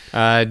Yeah.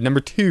 whatever. Number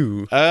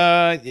 2.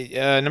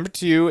 Number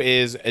 2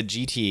 is a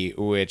GT,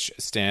 which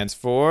stands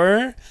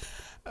for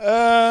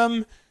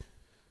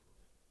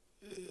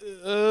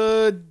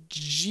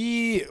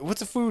G.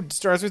 What's a food?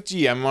 Starts with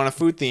G. I'm on a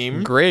food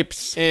theme.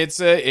 Grapes. It's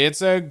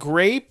a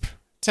grape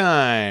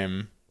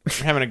time.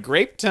 We're having a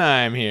grape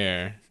time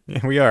here.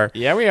 Yeah, we are.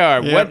 Yeah, we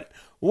are. Yep.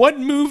 What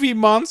movie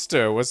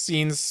monster was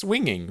seen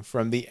swinging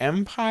from the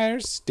Empire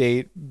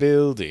State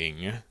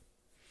Building?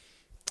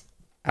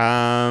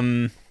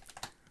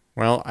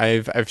 Well,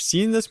 I've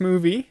seen this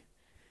movie,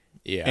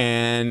 Yeah.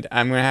 and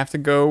I'm gonna have to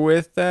go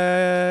with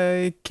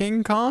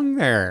King Kong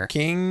there.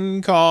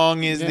 King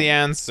Kong is the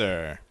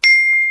answer.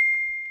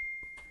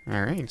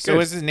 All right. So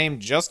good. is his name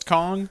just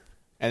Kong?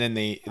 And then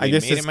they I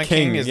guess made it's him a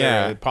King, king? Is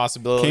yeah. there a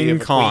possibility King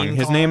of a Kong. Queen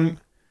His Kong? name.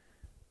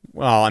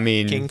 Well, I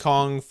mean, King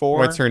Kong 4?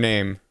 what's her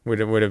name? Would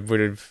have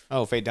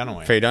Oh, Faye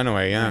Dunaway. Faye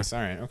Dunaway. Yeah. Nice,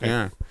 all right, okay.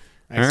 Yeah.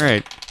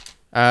 Nice.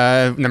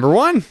 All right. Number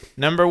 1.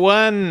 Number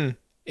 1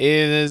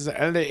 is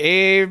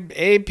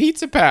a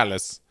pizza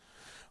palace.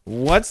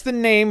 What's the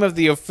name of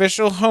the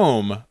official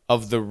home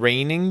of the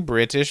reigning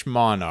British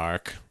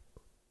monarch?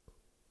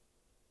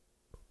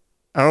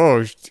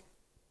 Oh,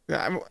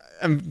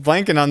 I'm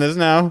blanking on this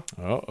now.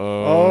 Uh-oh.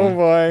 Oh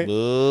boy.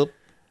 Whoop.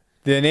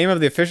 The name of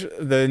the official.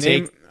 The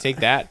name. Take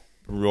that,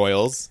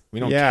 royals. We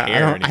don't Yeah,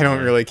 care I don't anymore.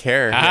 really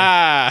care.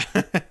 Ah!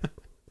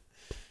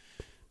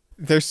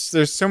 There's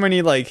so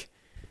many like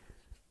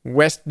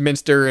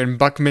Westminster and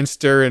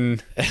Buckminster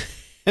and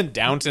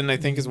Downton, I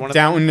think, is one of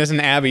them. Downton is an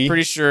abbey.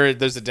 Pretty sure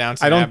there's a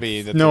Downton I don't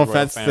Abbey that know the if royal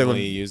that's the-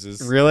 family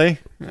uses. Really?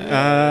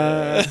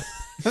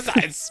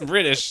 It's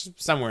British,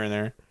 somewhere in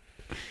there.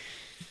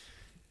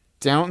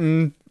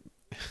 Downton.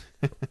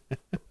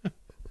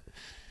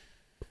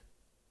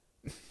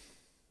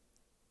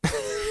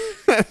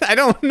 I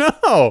don't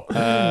know.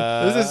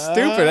 This is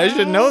stupid. I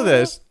should know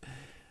this.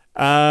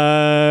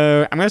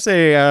 I'm gonna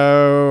say.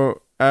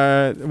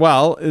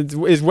 Well,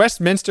 is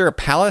Westminster a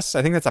palace?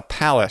 I think that's a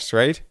palace,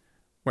 right?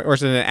 Or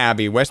is it an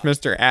abbey?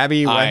 Westminster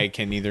Abbey. I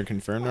can neither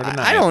confirm nor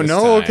deny. I don't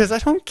know because I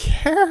don't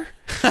care.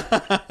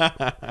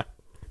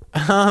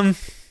 I'm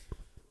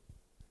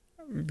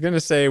gonna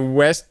say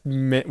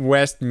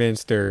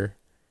Westminster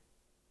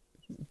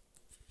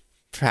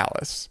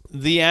Palace.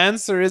 The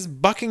answer is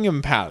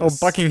Buckingham Palace.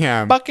 Oh,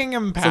 Buckingham.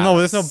 Buckingham Palace. So no,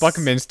 there's no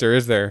Buckminster,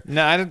 is there?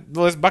 No,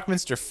 well, there's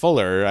Buckminster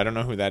Fuller. I don't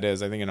know who that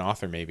is. I think an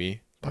author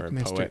maybe. Or a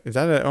Buckminster. poet. Is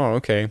that a? Oh,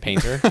 okay.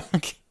 Painter.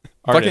 Okay.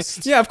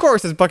 Artist. Yeah, of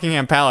course, it's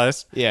Buckingham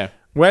Palace. Yeah.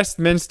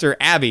 Westminster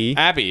Abbey.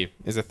 Abbey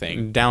is a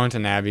thing.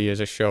 Downton Abbey is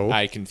a show.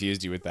 I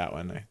confused you with that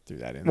one. I threw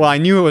that in. Well, I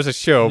knew it was a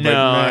show, but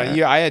no,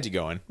 yeah, I had you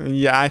going.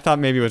 yeah, I thought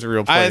maybe it was a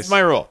real place. It's my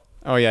rule.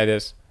 Oh yeah, it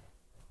is.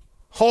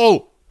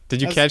 Oh,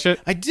 Did you catch it?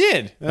 I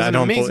did. That was an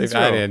amazing throw.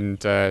 I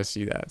didn't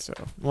see that. So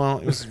Well,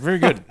 it was very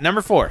good.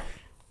 Number 4.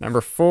 number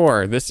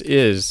 4. This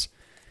is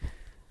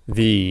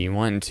the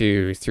 1,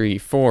 2, 3,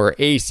 4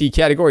 AC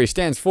category.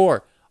 Stands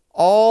for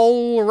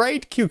all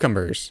right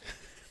cucumbers.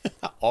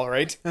 All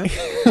right.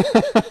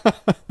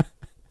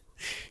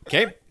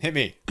 Okay, hit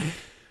me.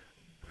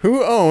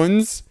 Who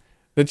owns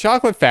the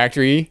chocolate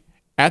factory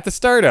at the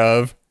start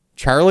of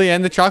Charlie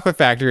and the Chocolate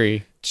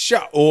Factory?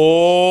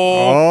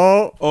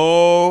 Oh,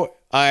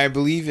 I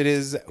believe it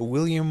is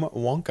William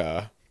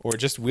Wonka, or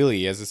just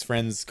Willy, as his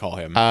friends call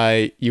him.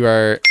 You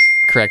are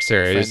correct,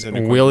 sir. It Friends is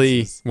and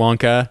Willy acquaintances.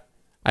 Wonka.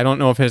 I don't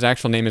know if his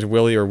actual name is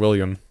Willy or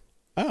William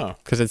Oh,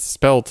 because it's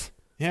spelt.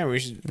 yeah, we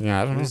should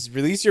Yeah, I don't know. just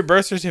release your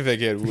birth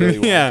certificate, Willy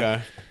Wonka.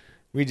 Yeah.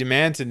 We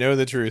demand to know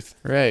the truth.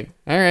 Right.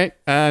 All right.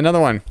 Another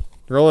one.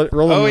 Roll it.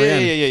 Roll Oh, them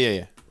yeah, again.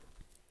 yeah.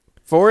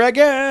 4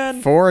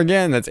 again. 4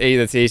 again. That's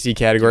AC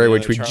category, Give me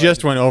which we another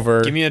just went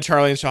over. Give me a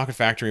Charlie and the Chocolate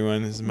Factory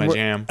one. This is my What-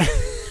 jam.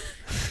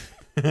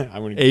 I'm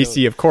gonna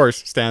AC, of course,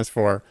 stands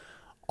for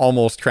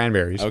almost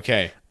cranberries.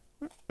 Okay.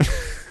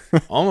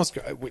 Almost.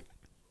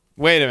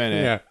 Wait a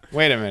minute. Yeah.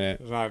 Wait a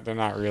minute. They're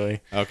not really.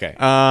 Okay.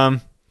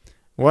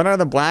 What are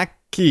the black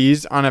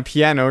keys on a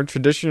piano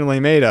traditionally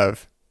made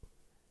of?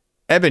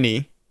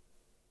 Ebony,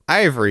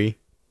 ivory,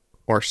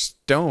 or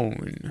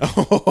stone?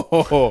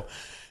 Oh.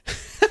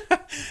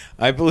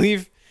 I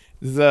believe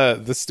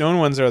the stone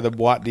ones are the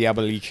boîte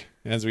diabolique,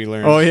 as we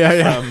learned. Oh,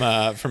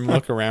 yeah. From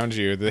Look Around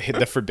You,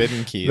 the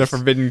forbidden keys. The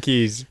forbidden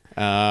keys.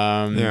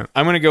 I'm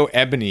gonna go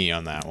ebony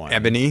on that one.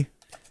 Ebony.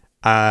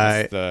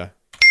 That's the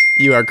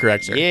You are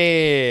correct, sir.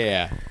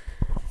 yeah.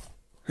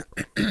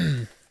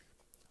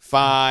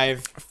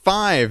 5.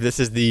 5. This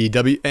is the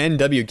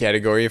NW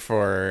category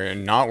for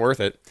not worth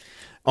it.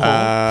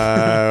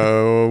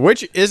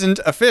 Which isn't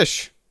a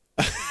fish.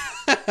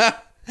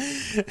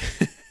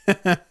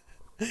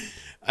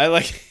 I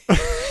like.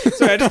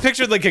 Sorry, I just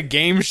pictured like a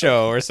game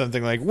show or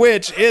something like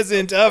which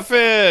isn't a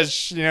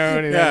fish.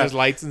 There's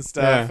lights and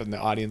stuff and the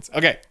audience.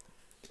 Okay.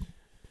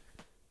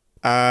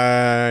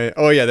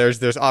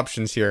 There's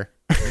options here.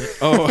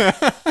 Oh,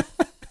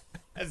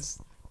 that's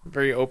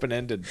very open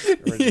ended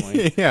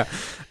originally. Yeah.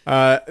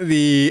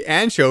 The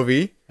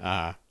anchovy,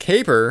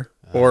 caper,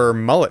 or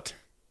mullet.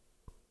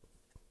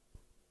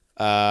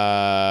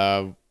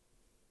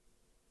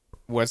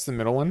 What's the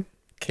middle one?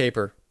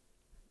 Caper.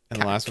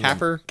 And the last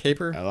caper.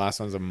 The last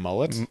one's a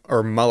mullet.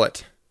 Or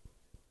mullet.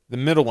 The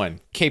middle one,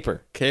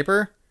 caper.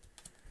 Caper.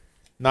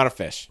 Not a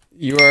fish.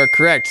 You are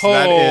correct. Oh.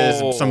 That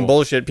is some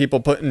bullshit people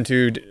put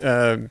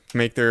into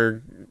make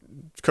their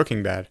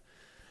cooking bad.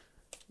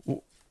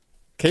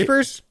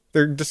 Capers?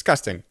 They're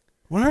disgusting.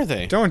 What are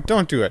they? Don't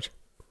do it.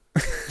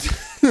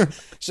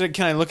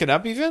 Can I look it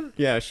up even?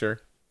 Yeah, sure.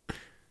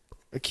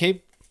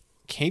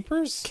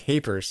 Capers?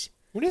 Capers.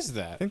 What is I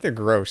that? think they're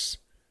gross.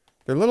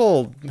 They're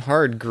little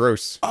hard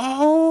gross.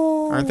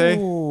 Oh, aren't they?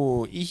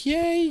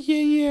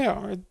 Yeah.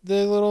 Are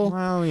the little?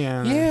 Well,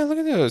 yeah. Yeah, look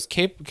at those.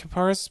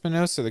 Capparis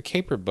spinosa, the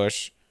caper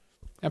bush,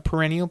 a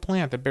perennial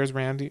plant that bears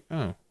round.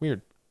 Oh,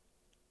 weird.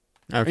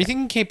 Okay. Are you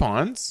thinking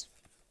capons?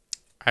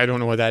 I don't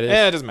know what that is.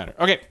 Yeah, it doesn't matter.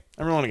 Okay,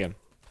 I'm rolling again.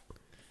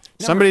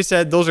 Somebody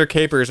said those are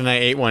capers, and I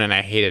ate one, and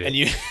I hated it. And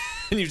you've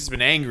just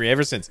been angry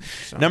ever since.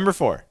 So. Number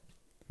 4.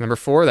 Number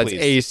 4. That's Please.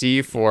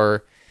 AC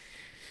for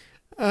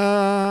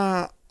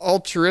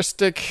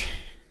altruistic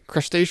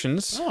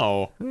crustaceans.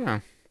 Oh,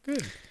 Yeah.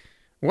 good.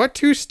 What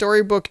 2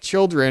 storybook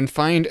children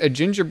find a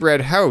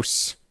gingerbread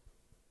house?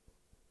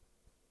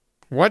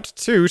 What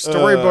 2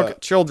 storybook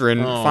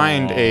children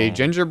find a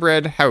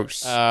gingerbread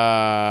house?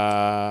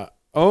 Not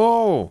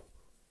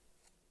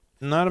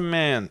a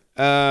man.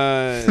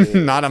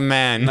 Not a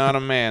man. Not a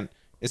man.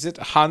 Is it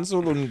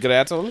Hansel and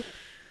Gretel?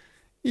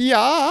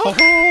 Yeah.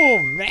 Oh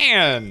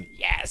man,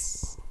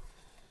 yes.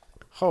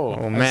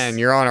 Oh man,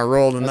 you're on a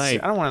roll tonight.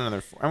 I don't want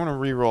another. I want to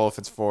re-roll if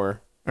it's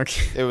 4.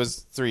 Okay. It was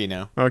 3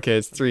 now. Okay,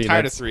 it's 3.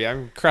 Tied at 3.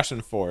 I'm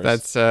crushing 4s.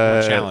 That's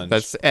challenge.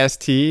 That's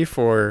ST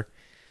for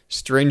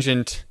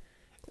stringent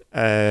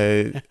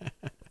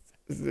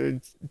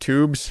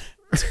tubes.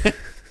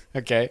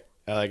 Okay,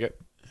 I like it.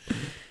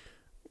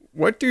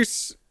 What do?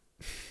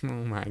 Oh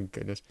my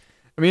goodness!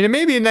 I mean,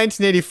 maybe in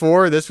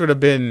 1984 this would have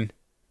been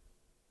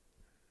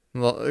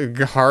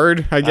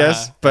hard, I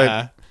guess.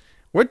 But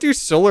what do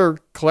solar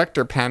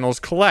collector panels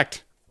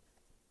collect?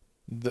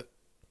 The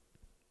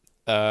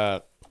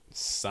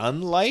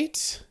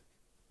sunlight.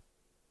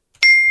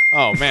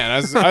 Oh man,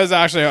 I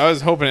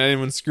was hoping I didn't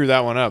even screw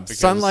that one up.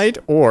 Sunlight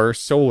or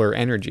solar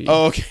energy.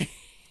 Oh, okay.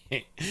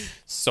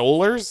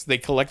 Solars? They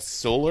collect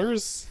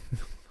solars?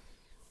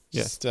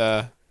 Yes.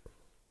 Just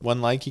 1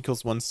 like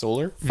equals 1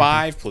 solar.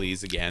 5,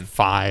 please, again.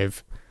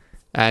 5.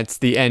 That's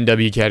the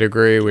NW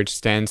category, which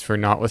stands for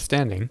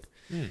notwithstanding.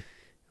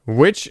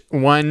 Which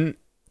one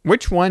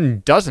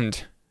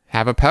doesn't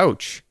have a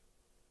pouch?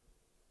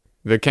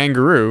 The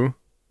kangaroo,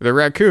 the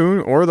raccoon,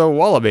 or the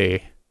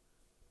wallaby?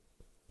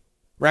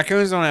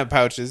 Raccoons don't have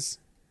pouches.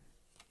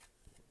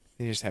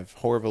 They just have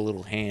horrible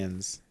little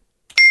hands.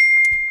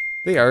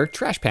 They are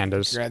trash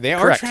pandas. They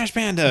are trash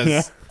pandas.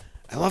 Yeah.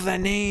 I love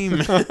that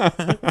name.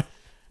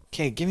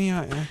 Okay, give me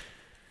a...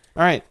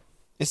 All right.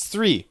 It's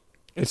 3.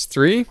 It's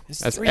 3?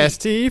 That's 3.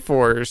 ST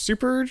for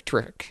super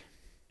trick.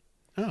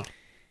 Oh.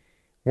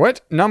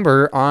 What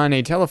number on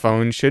a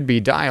telephone should be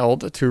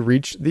dialed to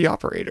reach the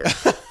operator?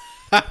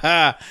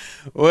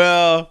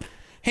 Well,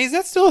 hey, is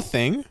that still a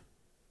thing?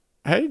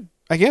 I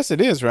guess it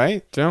is,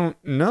 right? don't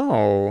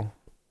know.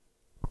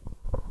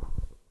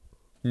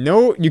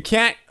 No, you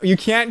can't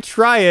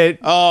try it.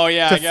 Oh,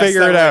 yeah. To I guess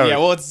figure it out. Yeah,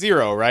 well, it's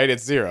 0, right?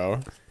 It's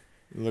 0.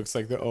 It looks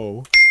like the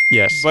O.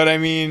 Yes. But I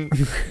mean,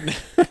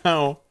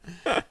 no.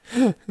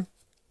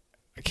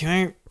 Can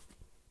I?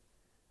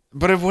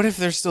 But what if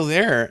they're still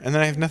there and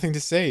then I have nothing to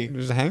say?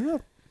 Just hang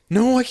up.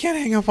 No, I can't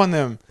hang up on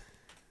them.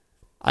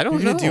 I don't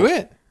You're know. gonna do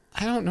it?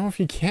 I don't know if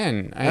you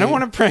can. I don't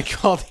want to prank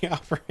call the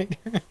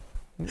operator.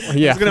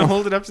 Yeah. I'm gonna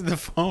hold it up to the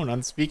phone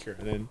on speaker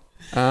and then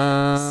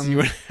see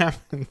what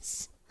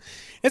happens.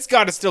 It's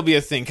got to still be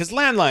a thing because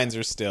landlines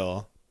are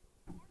still.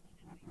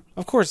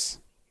 Of course.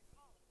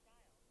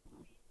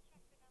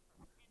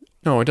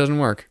 No, it doesn't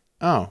work.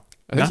 Oh,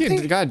 I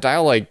think you got to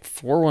dial like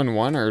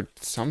 411 or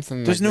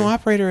something. There's no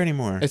operator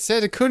anymore. It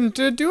said it couldn't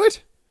do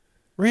it.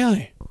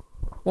 Really?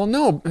 Well,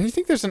 no. Do you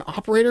think there's an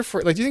operator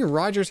for? Like, do you think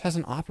Rogers has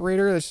an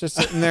operator that's just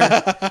sitting there?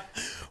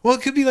 Well,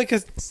 it could be like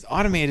a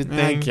automated thing.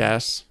 I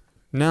guess.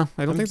 No,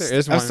 I don't think there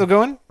is one. I'm still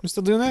going. I'm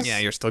still doing this. Yeah,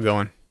 you're still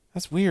going.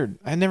 That's weird.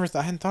 I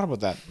hadn't thought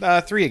about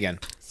that. 3 again.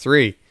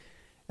 3.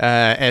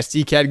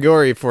 SD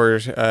category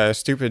for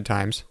stupid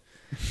times.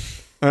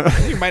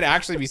 It might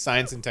actually be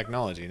science and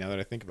technology now that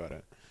I think about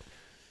it.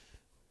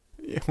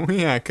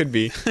 Yeah, it could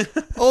be.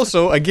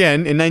 Also,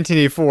 again, in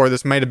 1984,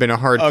 this might have been a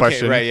hard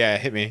question. Okay, right, yeah,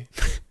 hit me.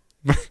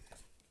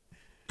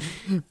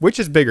 Which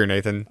is bigger,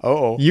 Nathan?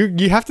 Oh.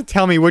 You have to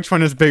tell me which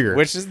one is bigger.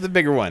 Which is the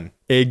bigger one?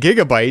 A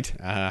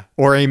gigabyte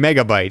or a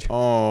megabyte?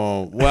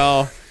 Oh,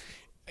 well,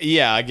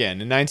 yeah,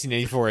 again, in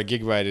 1984, a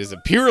gigabyte is a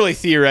purely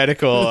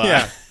theoretical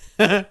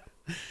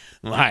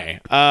lie.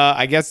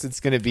 I guess it's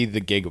going to be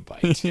the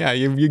gigabyte. Yeah,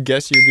 you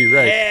guess you'd be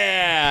right.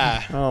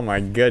 Yeah. Oh, my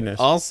goodness.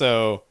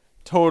 Also,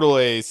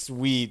 totally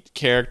sweet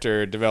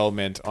character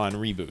development on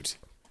Reboot.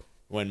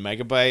 When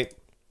Megabyte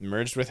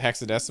merged with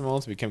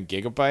hexadecimal to become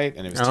gigabyte,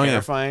 and it was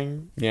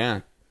terrifying. Yeah.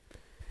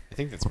 I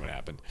think that's what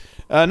happened.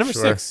 Number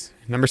 6.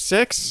 Number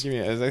 6?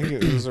 I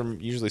think those are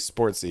usually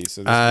sportsy.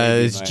 So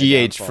it's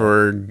GH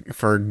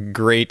for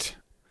great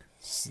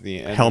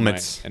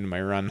helmets. End of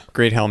my run.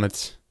 Great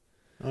helmets.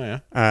 Oh, yeah.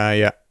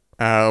 Yeah.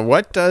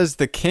 What does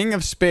the King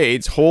of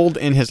Spades hold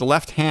in his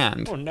left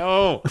hand? Oh,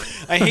 no.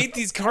 I hate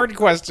these card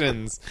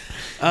questions.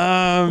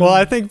 Well,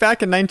 I think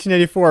back in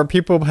 1984,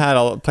 people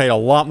played a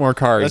lot more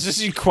cards. That's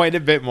just quite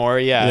a bit more,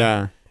 yeah.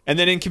 Yeah. And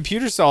then in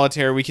Computer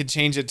Solitaire, we could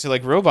change it to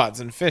like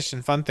robots and fish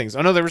and fun things.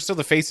 Oh, no, there were still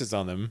the faces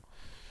on them.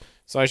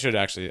 So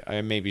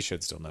I maybe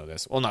should still know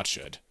this. Well, not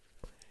should.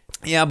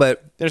 Yeah,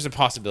 but There's a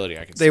possibility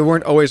I can they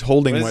weren't always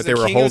holding What what does they the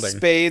were King holding. of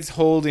Spades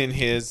hold in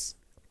his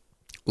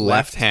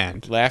Left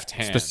hand. left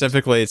hand?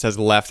 Specifically, it says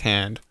left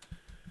hand.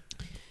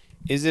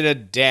 Is it a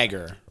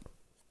dagger?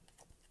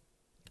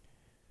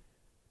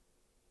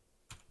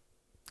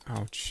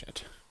 Oh,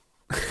 shit.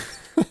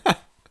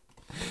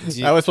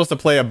 I was supposed to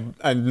play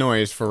a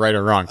noise for right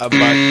or wrong. There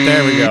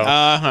we go.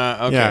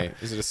 Uh-huh. Okay. Yeah.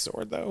 Is it a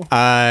sword, though?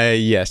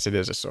 Yes, it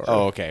is a sword.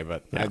 Oh, okay.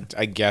 But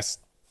I guess...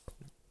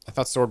 I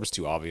thought sword was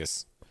too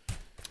obvious.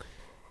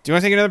 Do you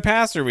want to take another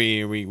pass, or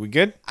we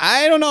good?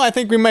 I don't know. I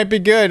think we might be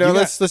good.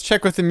 Let's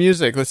check with the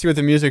music. Let's see what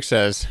the music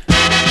says.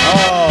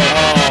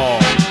 Oh.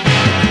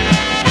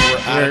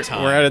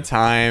 We're out of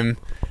time.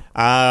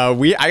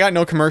 I got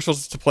no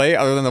commercials to play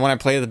other than the one I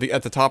play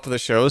at the top of the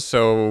show.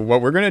 So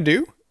what we're gonna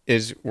do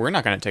is we're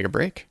not gonna take a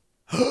break.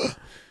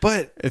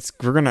 But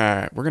we're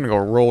gonna go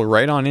roll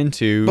right on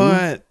into.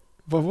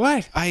 But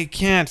what? I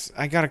can't.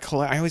 I gotta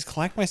collect. I always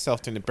collect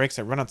myself during the breaks.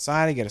 I run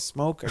outside. I get a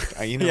smoke.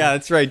 Yeah,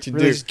 that's right. You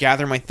really do. Just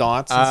gather my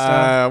thoughts and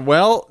stuff.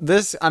 Well,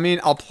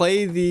 I'll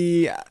play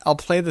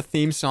the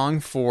theme song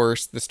for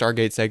the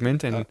Stargate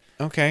segment, and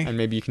Okay. and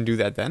maybe you can do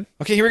that then.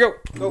 Okay, here we go.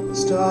 Go.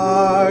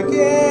 Stargate.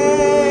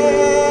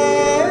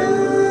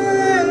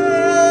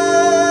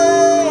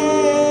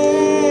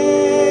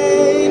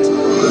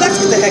 Let's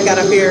get the heck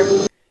out of here.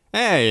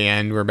 Hey,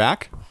 and we're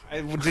back. I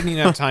didn't even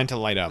have time to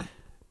light up,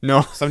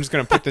 No, so I'm just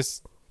gonna put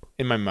this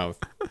in my mouth.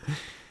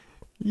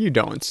 you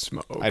don't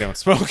smoke. I don't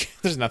smoke.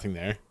 There's nothing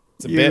there.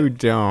 It's a You bit.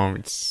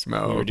 don't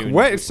smoke. doing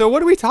What? So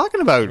what are we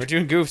talking about? We're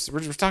doing goofs. We're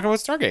talking about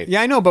Stargate.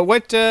 Yeah, I know, but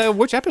which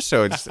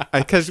episodes?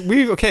 Because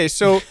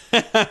so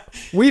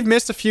we've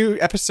missed a few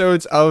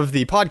episodes of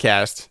the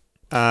podcast.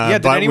 Yeah,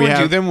 did anyone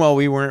do them while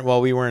we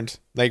weren't?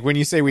 Like when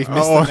you say we've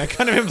missed them, that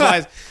kind of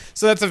implies.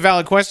 So that's a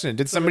valid question.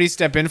 Did somebody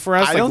step in for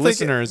us, I like don't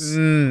listeners? I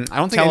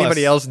don't think tell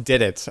anybody us. else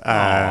did it.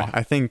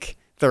 I think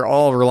they're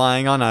all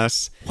relying on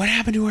us. What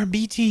happened to our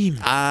B team?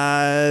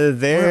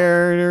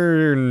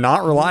 They're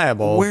not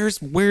reliable. Where's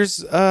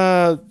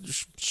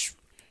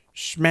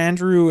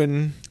Schmandrew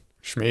and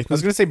I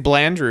was gonna say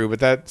Blandrew, but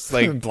that's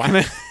like and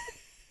Blathan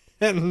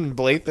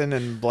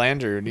and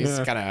Blandrew, and he's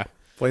kind of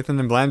Blathan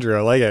and Blandrew.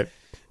 I like it.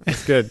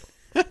 That's good.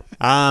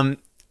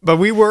 But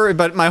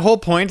my whole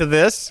point of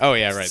this,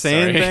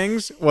 saying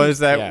things was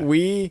that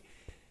we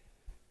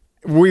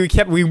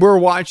were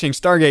watching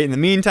Stargate in the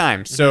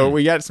meantime, so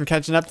we got some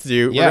catching up to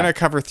do. We're gonna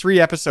cover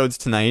 3 episodes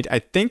tonight. I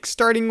think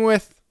starting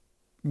with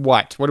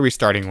what? What are we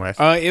starting with?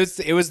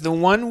 It was the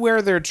one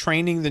where they're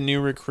training the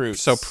new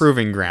recruits. So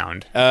Proving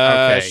Ground.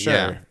 Okay,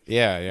 sure.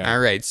 Yeah. All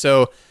right.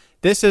 So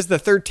this is the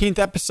 13th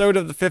episode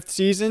of the 5th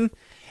season.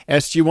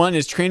 SG-1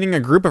 is training a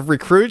group of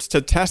recruits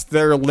to test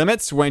their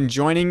limits when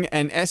joining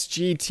an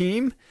SG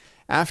team.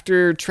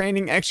 After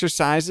training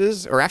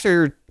exercises, or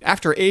after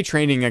a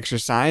training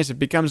exercise, it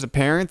becomes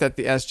apparent that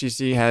the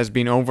SGC has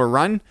been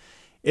overrun.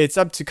 It's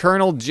up to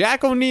Colonel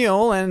Jack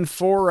O'Neill and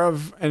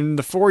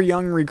the 4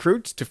 young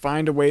recruits to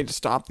find a way to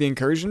stop the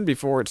incursion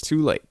before it's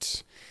too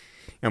late.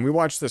 And we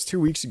watched this 2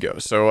 weeks ago,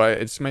 so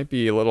it might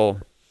be a little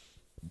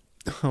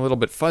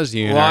bit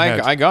fuzzy in our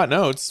heads. I got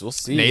notes. We'll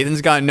see.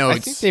 Nathan's got notes. I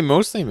think they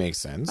mostly make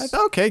sense.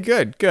 Okay,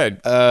 good.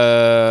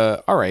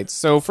 All right.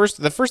 So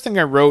the first thing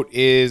I wrote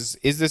is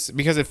this,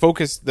 because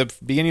the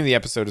beginning of the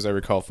episode, as I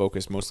recall,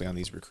 focused mostly on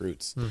these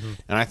recruits, and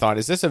I thought,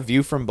 is this a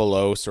view from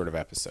below sort of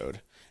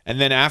episode? And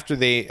then after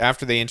they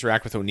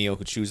interact with O'Neill,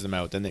 who chews them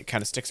out, then it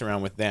kind of sticks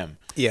around with them.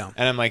 Yeah.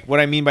 And I'm like, what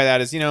I mean by that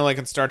is, like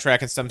in Star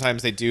Trek, and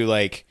sometimes they do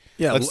like,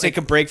 let's take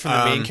a break from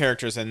the main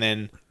characters, and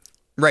then.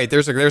 Right,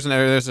 there's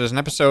an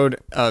episode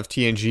of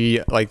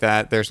TNG like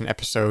that. There's an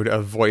episode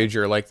of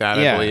Voyager like that,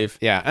 I believe.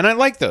 Yeah, and I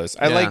like those.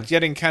 I like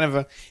getting kind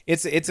of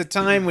it's a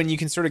time when you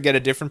can sort of get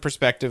a different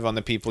perspective on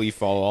the people you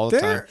follow all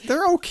the time.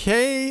 They're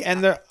okay,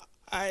 and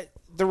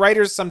they're the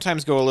writers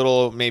sometimes go a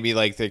little, maybe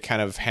like they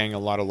kind of hang a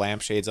lot of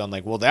lampshades on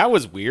like, well, that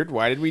was weird.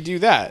 Why did we do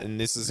that? And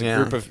this is a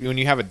group of, when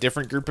you have a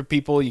different group of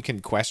people, you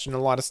can question a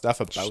lot of stuff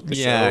about the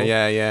show.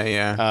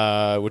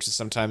 Yeah. Which is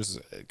sometimes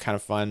kind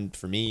of fun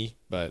for me,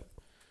 but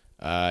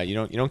you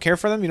don't care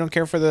for them. You don't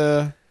care for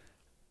the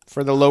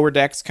lower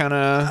decks kind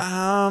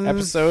of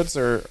episodes,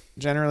 or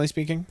generally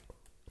speaking.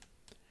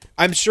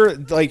 I'm sure,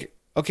 like,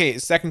 okay,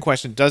 second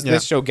question, does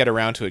this show get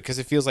around to it? Because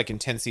it feels like in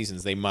 10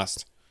 seasons they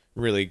must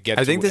really get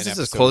to it. I think this is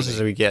as close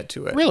as we get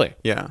to it. Really?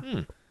 Yeah.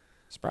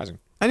 Surprising.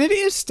 And it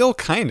is still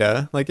kind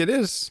of, like, it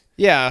is.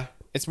 Yeah,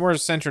 it's more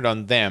centered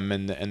on them,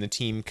 and the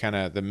team kind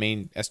of, the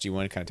main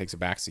SG-1 kind of takes a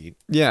backseat.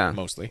 Yeah.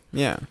 Mostly.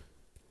 Yeah.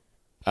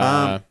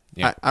 Yeah.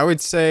 I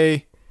would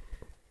say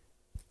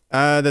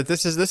that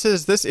this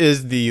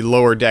is the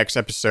Lower Decks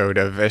episode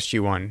of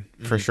SG-1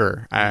 for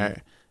sure. And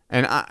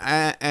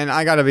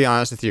I got to be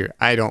honest with you,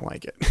 I don't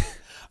like it.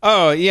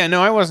 Oh, yeah,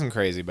 no, I wasn't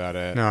crazy about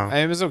it. No.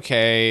 It was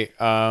okay.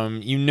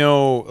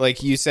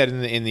 Like you said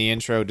in the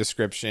intro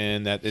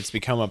description, that it's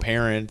become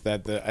apparent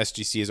that the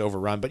SGC is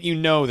overrun, but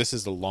this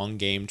is a long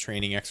game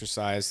training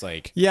exercise.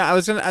 Like, yeah,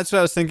 that's what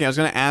I was thinking. I was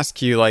going to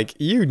ask you, like,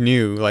 you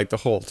knew, like, the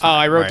whole time. Oh,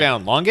 I wrote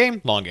down long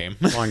game. Long game.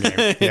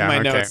 In my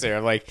notes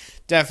there. Like,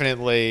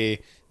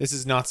 definitely, this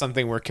is not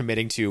something we're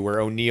committing to,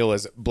 where O'Neill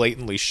is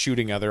blatantly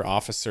shooting other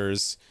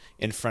officers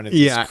in front of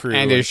his crew.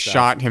 And is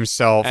shot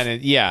himself.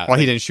 And he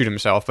didn't shoot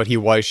himself, but he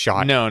was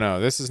shot. No,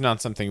 this is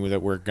not something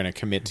that we're going to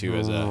commit to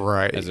as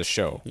a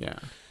show. Yeah.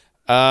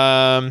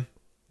 I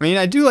mean,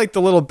 I do like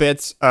the little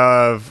bits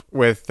of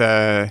with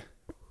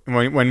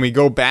when we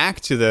go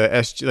back to the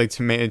SG, like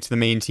to the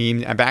main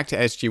team, back to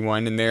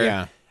SG-1, and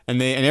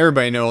and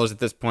everybody knows at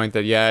this point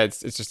that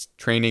it's just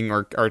training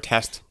or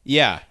test.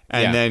 Yeah.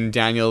 And then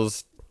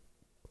Daniel's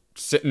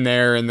sitting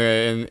there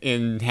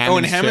in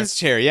Hammond's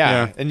chair,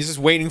 and he's just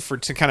waiting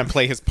to kind of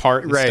play his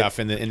part and stuff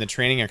in the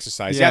training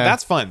exercise. Yeah,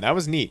 that's fun. That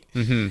was neat.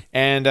 Mm-hmm.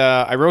 And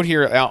I wrote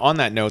here on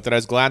that note that I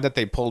was glad that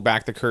they pulled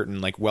back the curtain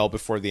like well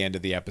before the end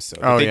of the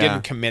episode. They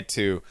didn't commit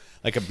to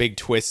like a big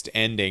twist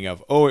ending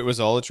of it was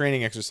all a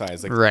training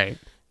exercise. Like,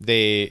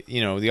 they,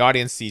 the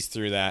audience sees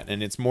through that,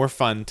 and it's more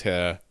fun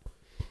to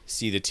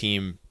see the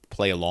team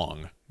play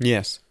along.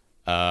 Yes.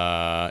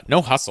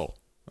 No hustle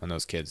on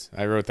those kids.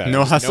 I wrote that.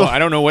 No hustle. I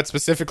don't know what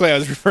specifically I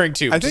was referring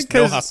to. I think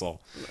no hustle.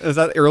 Is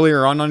that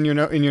earlier on in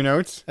your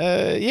notes?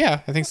 Yeah,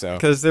 I think so.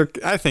 Because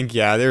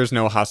there's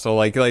no hustle.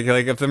 Like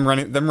if them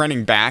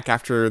running back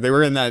after they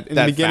were in the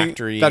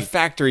beginning, that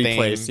factory thing.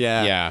 Place.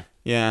 Yeah.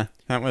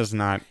 That was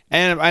not.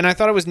 And I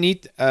thought it was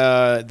neat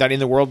that in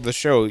the world of the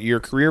show, your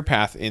career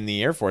path in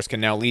the Air Force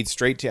can now lead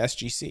straight to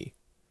SGC.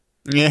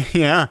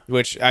 Yeah.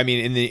 Which, I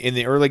mean, in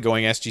the early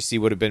going, SGC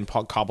would have been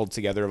cobbled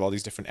together of all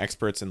these different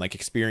experts and like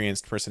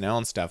experienced personnel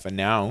and stuff, and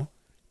now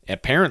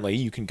apparently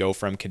you can go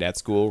from cadet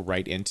school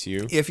right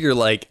into if you're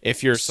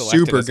selected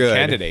super as good a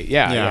candidate.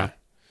 Yeah.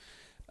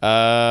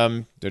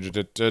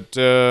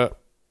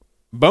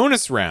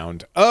 Bonus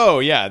round. Oh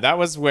yeah, that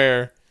was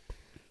where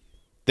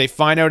they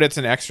find out it's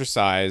an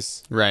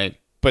exercise, right?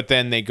 But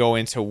then they go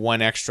into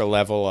one extra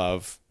level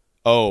of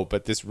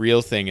but this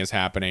real thing is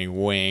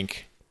happening.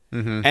 Wink.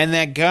 Mm-hmm. And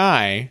that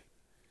guy,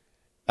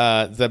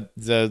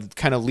 the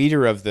kind of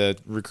leader of the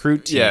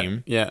recruit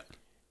team,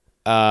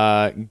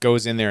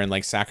 goes in there and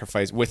like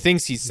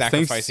thinks he's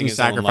sacrificing his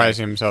own life.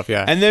 Himself,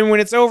 yeah. And then when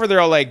it's over, they're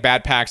all like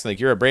bad packs,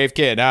 like you're a brave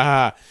kid,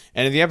 And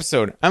in the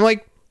episode,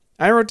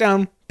 I wrote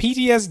down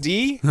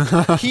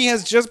PTSD. He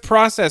has just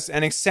processed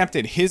and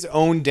accepted his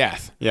own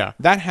death. Yeah,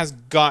 that has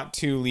got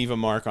to leave a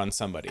mark on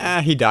somebody.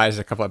 He dies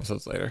a couple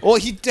episodes later. Well,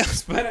 he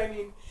does, but I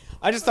mean,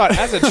 I just thought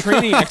as a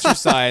training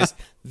exercise,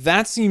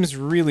 that seems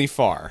really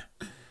far.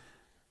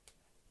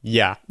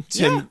 Yeah.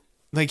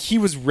 Like, he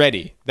was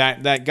ready.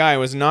 That guy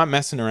was not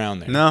messing around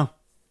there. No.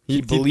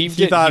 He believed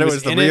it. He thought it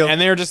was the real.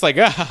 And they were just like,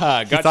 got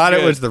you. He thought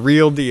it was the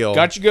real deal.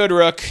 Got you good,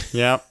 Rook.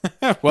 Yep.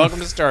 Welcome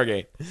to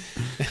Stargate.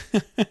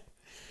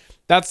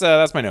 That's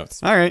my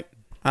notes. All right.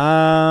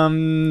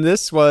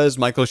 This was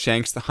Michael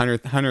Shanks' the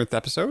 100th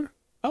episode.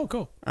 Oh,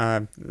 cool.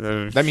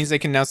 That means they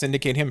can now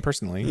syndicate him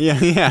personally.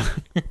 Yeah.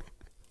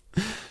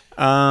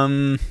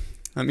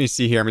 Let me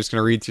see here. I'm just going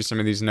to read through some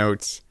of these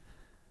notes.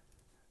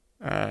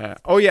 I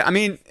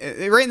mean,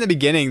 right in the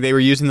beginning, they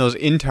were using those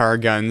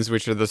Intar guns,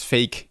 which are those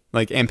fake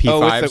like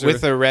MP5s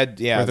with the red,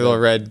 with the little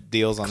red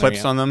deals on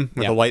clips there, on them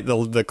with the light,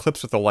 the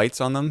clips with the lights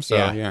on them. So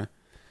yeah.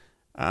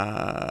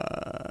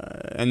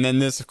 And then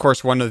this, of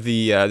course, one of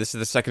the this is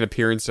the second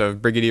appearance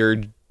of Brigadier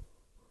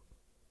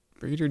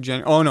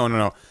General. Oh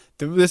no.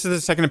 This is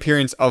the second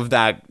appearance of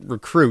that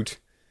recruit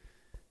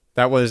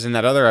that was in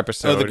that other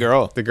episode.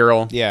 Oh, the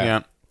girl.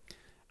 Yeah.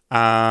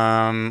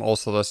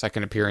 Also the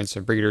second appearance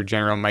of Brigadier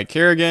General Mike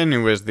Kerrigan,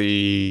 who was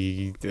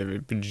the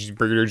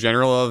Brigadier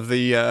General of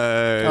the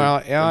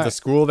of the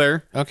school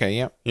there. Okay.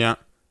 Yep. Yeah.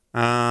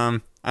 I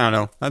don't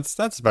know.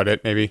 That's about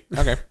it, maybe.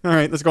 Okay. All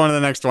right, let's go on to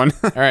the next one.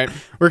 All right.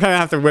 We're going to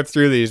have to whip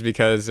through these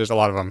because there's a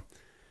lot of them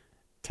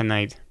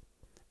tonight.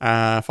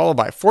 Followed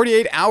by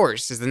 48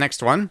 Hours is the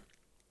next one.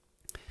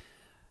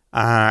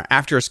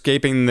 After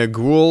escaping the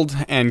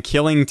Goa'uld and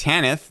killing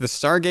Tanith, the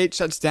Stargate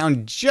shuts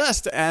down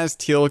just as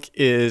Teal'c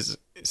is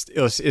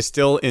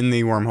still in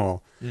the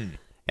wormhole.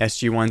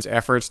 SG-1's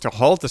efforts to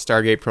halt the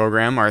Stargate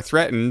program are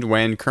threatened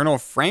when Colonel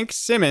Frank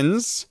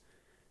Simmons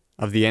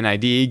of the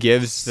NID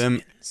gives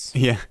them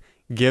a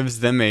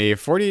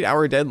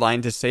 48-hour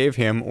deadline to save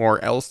him,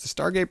 or else the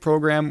Stargate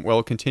program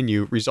will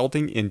continue,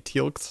 resulting in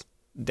Teal'c's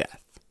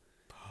death.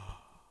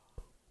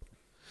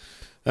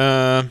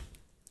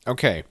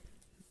 Okay.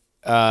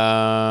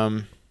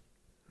 I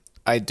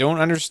don't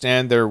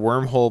understand their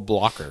wormhole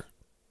blocker.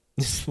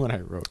 This is what I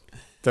wrote.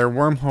 Their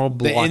wormhole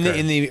blocker.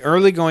 In the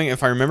early going,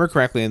 if I remember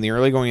correctly, in the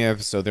early going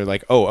episode, they're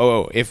like,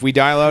 if we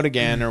dial out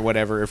again or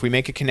whatever, if we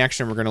make a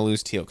connection, we're going to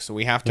lose Teal'c. So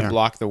we have to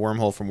block the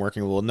wormhole from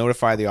working. We'll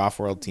notify the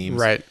off-world teams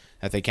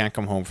that they can't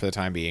come home for the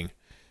time being,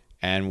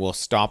 and we'll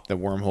stop the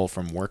wormhole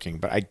from working.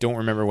 But I don't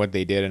remember what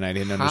they did, and I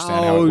didn't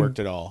understand how it worked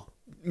at all.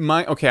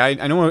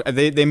 I know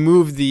they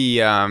moved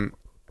the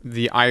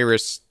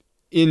iris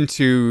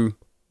into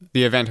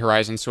the event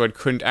horizon, so it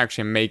couldn't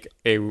actually make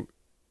a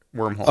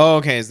wormhole. Oh,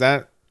 okay. Is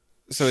that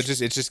so? It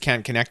just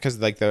can't connect because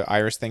like the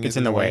iris thing is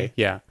in the way.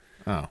 Yeah.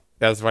 Oh,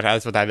 that's what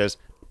that is.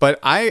 But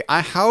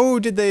how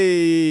did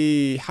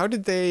they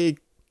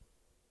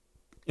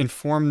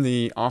inform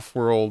the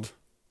off-world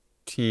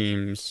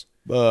teams?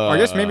 Or I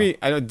guess maybe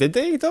did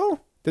they though?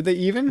 Did they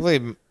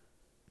even?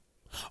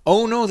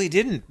 Oh no, they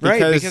didn't.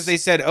 Because they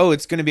said,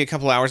 it's going to be a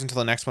couple hours until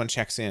the next one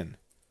checks in.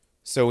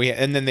 So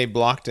and then they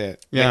blocked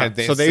it. Yeah.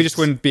 They just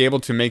wouldn't be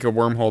able to make a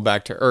wormhole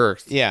back to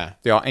Earth. Yeah.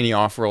 Any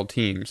off-world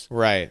teams.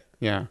 Right.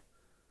 Yeah.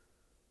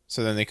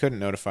 So then they couldn't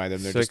notify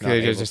them. They're just not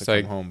able to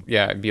come home.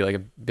 Yeah, it'd be like a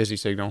busy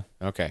signal.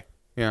 Okay.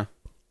 Yeah.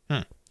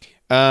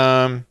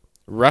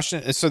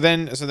 Russian. So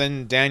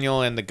then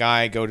Daniel and the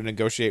guy go to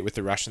negotiate with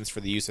the Russians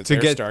for the use of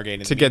their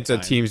Stargate to get the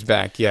teams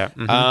back. Yeah.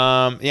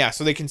 Mm-hmm.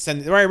 So they can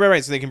send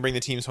right. So they can bring the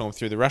teams home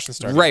through the Russian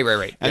Stargate.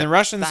 Right. And the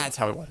Russians. That's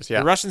how it was. Yeah.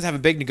 The Russians have a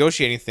big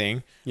negotiating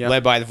thing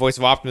led by the voice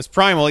of Optimus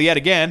Primal yet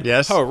again.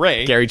 Yes.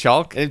 Hooray. Gary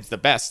Chalk. It's the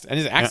best, and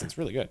his accent's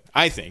really good.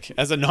 I think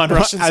as a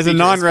non-Russian speaker,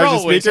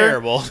 it's speaker,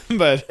 terrible,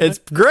 but it's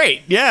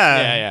great.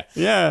 Yeah.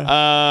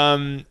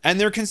 And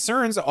their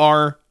concerns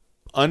are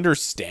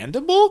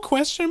understandable?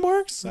 Question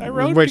marks. I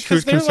wrote.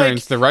 Whose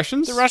concerns? The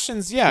Russians? The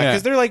Russians,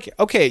 because they're like,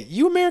 okay,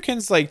 you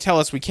Americans like tell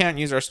us we can't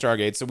use our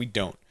Stargate, so we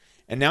don't.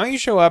 And now you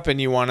show up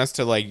and you want us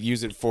to like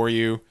use it for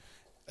you.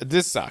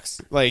 This sucks.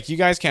 Like you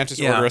guys can't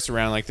just order us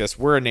around like this.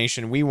 We're a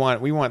nation. We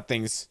want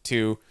things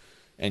too,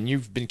 and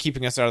you've been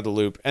keeping us out of the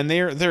loop. And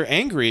they're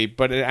angry,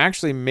 but it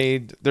actually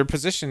made their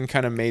position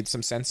kind of made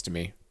some sense to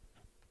me.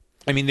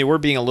 I mean, they were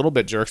being a little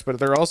bit jerks, but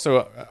they're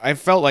also, I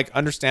felt like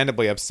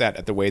understandably upset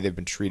at the way they've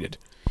been treated.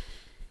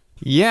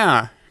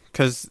 Yeah,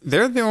 because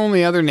they're the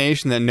only other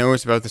nation that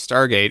knows about the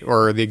Stargate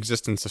or the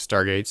existence of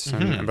Stargates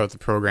and about the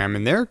program,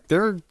 and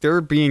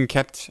they're being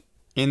kept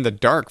in the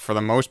dark for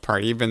the most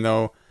part, even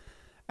though,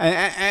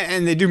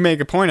 and they do make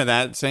a point of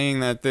that,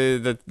 saying that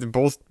the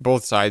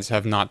both sides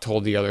have not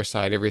told the other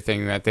side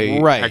everything that they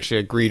actually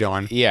agreed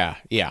on. Yeah.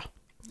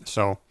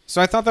 So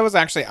I thought that was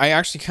I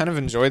actually kind of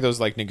enjoyed those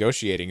like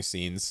negotiating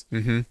scenes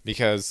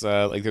because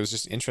like it was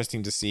just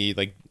interesting to see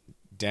like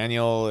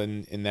Daniel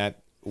in that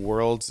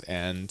world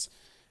and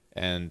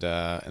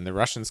the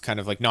Russians kind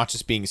of like not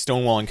just being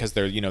stonewalling because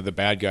they're the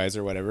bad guys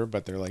or whatever,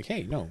 but they're like,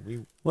 hey, no,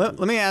 let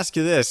me ask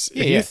you this: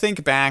 if you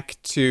think back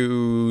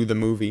to the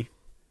movie,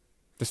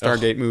 the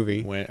Stargate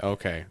movie,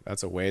 okay,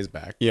 that's a ways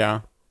back,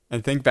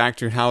 and think back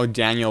to how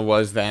Daniel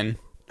was then.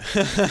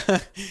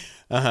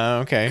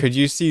 Okay. Could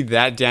you see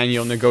that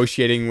Daniel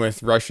negotiating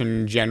with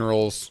Russian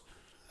generals?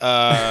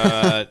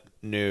 No.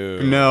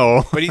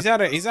 But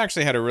he's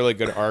actually had a really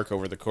good arc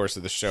over the course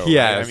of the show.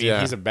 Yeah, right? I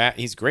mean,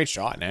 he's a great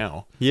shot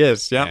now. He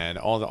is, yeah. And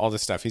all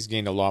this stuff, he's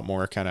gained a lot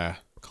more kind of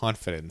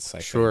confidence,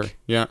 I think,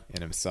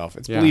 in himself.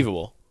 It's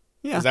believable.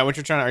 Yeah. Is that what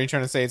are you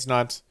trying to say it's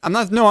not? I'm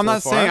not. No, I'm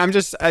not saying. I'm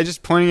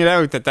just pointing it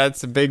out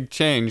that's a big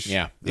change.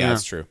 Yeah,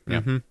 that's true. Yeah.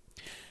 Mm-hmm.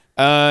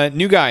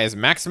 New guy is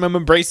Maximum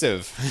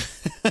Abrasive.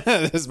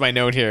 This is my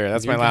note here.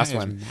 That's my last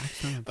one.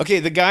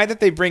 Okay, the guy that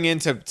they bring in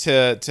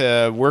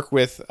to work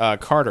with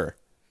Carter.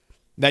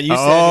 That you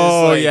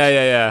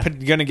said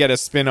is gonna get a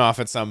spin-off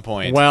at some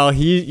point. Well,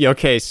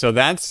 so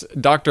that's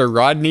Dr.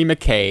 Rodney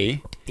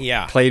McKay.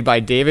 Yeah. Played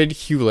by David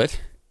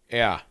Hewlett.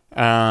 Yeah.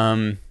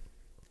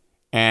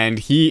 And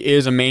he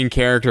is a main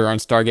character on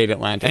Stargate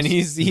Atlantis. And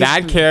he's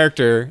that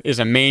character is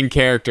a main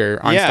character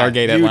on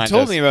Stargate Atlantis. You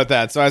told me about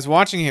that, so I was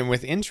watching him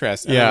with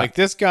interest. And I'm like,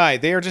 this guy,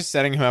 they are just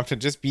setting him up to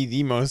just be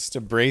the most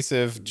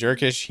abrasive,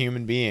 jerkish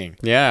human being.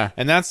 Yeah.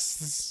 And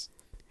that's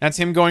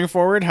him going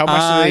forward? How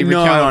much do they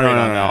recalibrate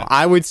on that?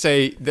 I would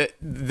say that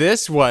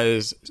this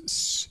was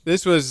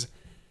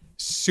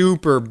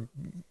super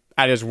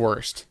at his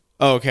worst.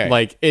 Okay.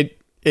 Like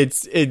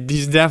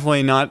he's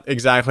definitely not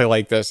exactly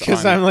like this.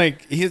 Because I'm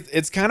like,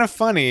 it's kind of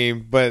funny,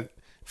 but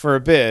for a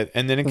bit,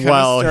 and then it kind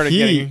of started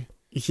getting.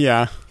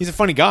 Yeah. He's a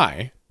funny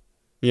guy.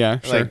 Yeah,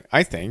 sure. Like,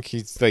 I think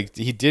he's like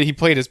he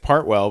played his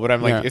part well, but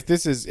I'm like, Yeah.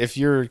 if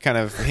you're kind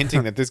of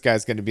hinting that this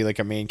guy's going to be like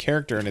a main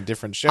character in a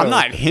different show, I'm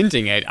not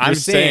hinting it. I'm you're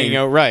saying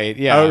outright,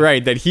 yeah,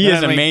 outright that he And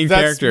is I'm a like, main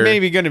that's character.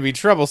 maybe going to be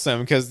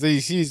troublesome because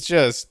he's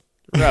just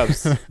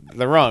rubs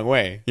the wrong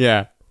way,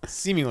 Yeah.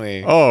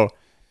 seemingly. Oh,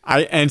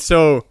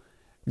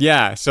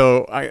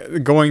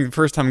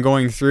 first time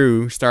going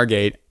through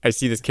Stargate, I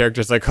see this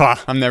character. It's like,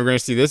 I'm never going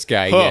to see this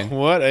guy Oh, again.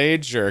 what a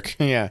jerk!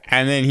 Yeah,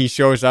 And then he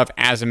shows up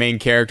as a main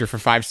character for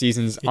 5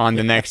 seasons on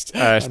the next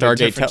Stargate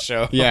different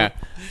show. Yeah,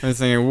 I was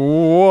thinking,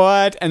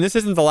 what? And this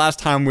isn't the last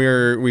time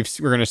we're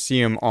going to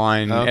see him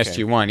on Okay.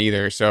 SG1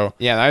 either. So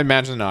yeah, I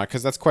imagine not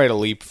because that's quite a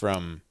leap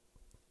from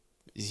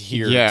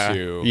here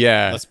to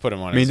Let's put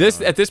him on. I mean,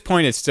 his own. at this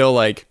point, it's still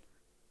like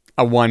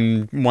a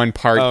one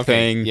part Okay.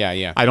 thing.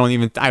 Yeah. I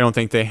don't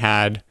think they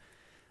had.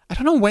 I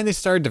don't know when they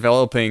started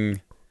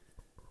developing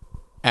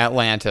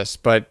Atlantis,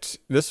 but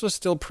this was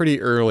still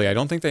pretty early. I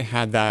don't think they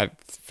had that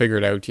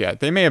figured out yet.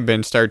 They may have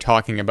been started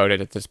talking about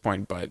it at this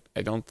point, but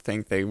I don't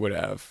think they would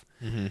have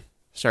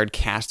started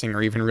casting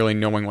or even really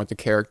knowing what the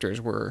characters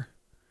were.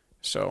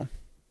 So,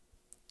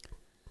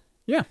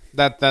 yeah,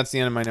 That's the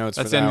end of my notes.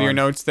 that's for the end that of your one.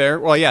 notes there.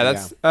 Well, yeah,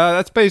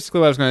 that's basically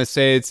what I was going to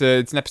say. It's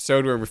an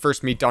episode where we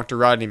first meet Dr.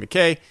 Rodney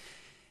McKay,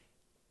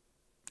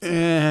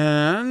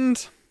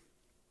 and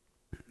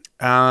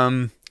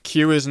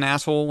Q is an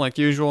asshole like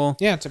usual.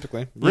 Yeah,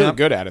 typically really Yep.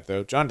 good at it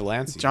though. John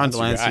Delancey. John that's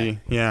your Delancey,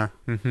 guy.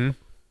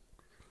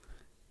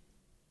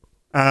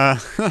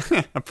 yeah.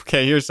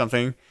 Okay, here's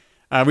something.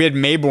 We had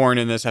Mayborn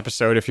in this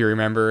episode, if you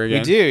remember. Again.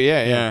 We do,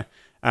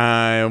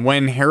 yeah.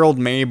 When Harold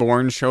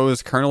Mayborn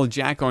shows Colonel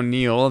Jack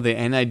O'Neill the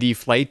NID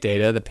flight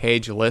data, the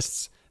page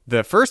lists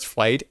the first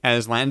flight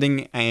as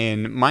landing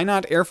in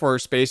Minot Air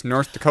Force Base,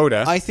 North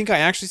Dakota. I think I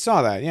actually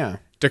saw that. Yeah,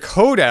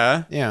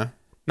 Dakota, yeah.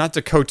 not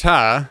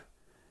Dakota,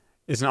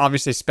 is an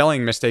obviously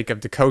spelling mistake of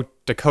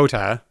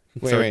Dakota.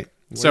 Wait.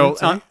 What So did it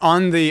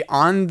say?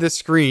 on the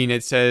screen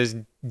it says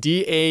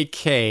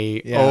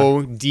DAKODA.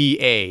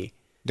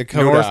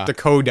 Dakota. North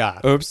Dakota.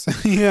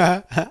 Oops.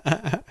 Yeah.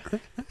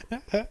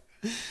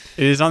 It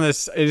is on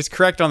this. It is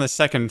correct on the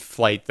second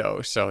flight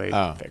though, so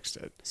they fixed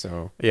it.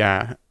 So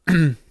Yeah,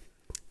 but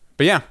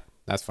yeah,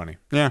 that's funny.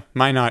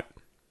 Why not?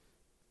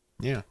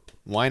 Yeah.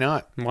 Why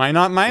not? Why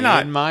not? Why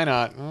not? And why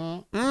not?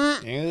 I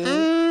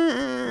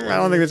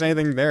don't think there's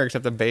anything there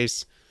except a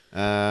base.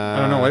 I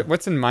don't know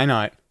what's in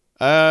Minot.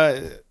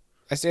 I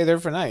stay there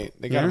for a night.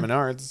 They got Yeah?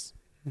 Menards.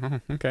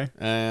 Okay.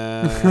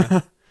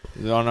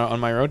 On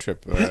my road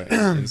trip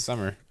in the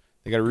summer.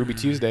 They got a Ruby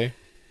Tuesday.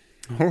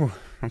 Oh,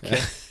 okay.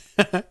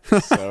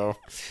 So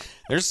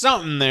there's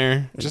something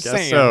there. Just Guess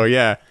saying. so,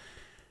 yeah.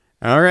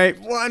 All right,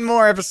 one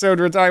more episode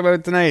we're talking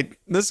about tonight.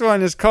 This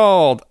one is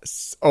called.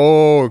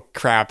 Oh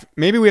crap!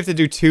 Maybe we have to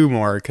do 2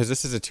 more because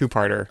this is a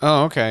 2-parter.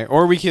 Oh, okay.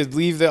 Or we could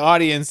leave the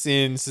audience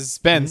in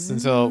suspense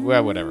until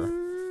whatever.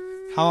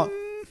 How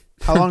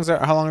long is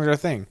our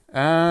thing?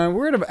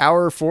 We're at an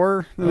hour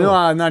 4.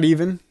 No, not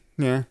even.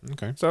 Yeah.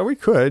 Okay. So we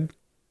could.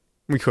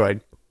 I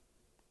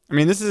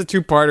mean, this is a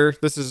 2-parter.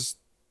 This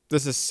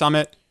is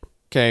Summit.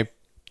 Okay.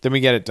 Then we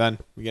get it done.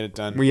 We get it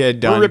done.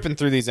 We're ripping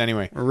through these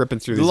anyway. We're ripping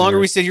through The these. longer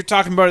we anyways. sit here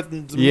talking about it,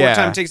 the more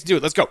time it takes to do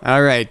it. Let's go.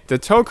 All right. The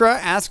Tok'ra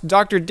asked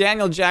Dr.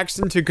 Daniel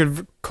Jackson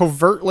to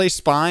covertly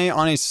spy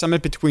on a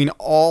summit between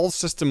all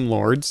system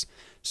lords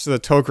so the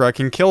Tok'ra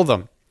can kill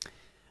them,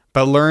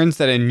 but learns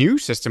that a new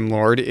system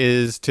lord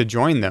is to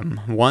join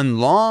them, one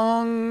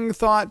long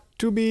thought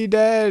to be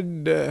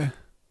dead.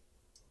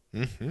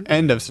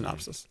 End of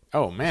synopsis.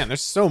 Oh man,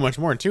 there's so much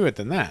more to it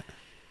than that.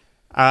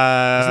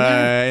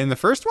 In the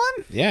first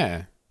one?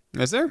 Yeah.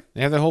 Is there?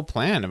 They have the whole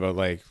plan about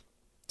like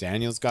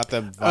Daniel's got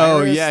the virus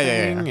Oh, yeah.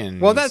 thing and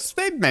Well,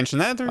 they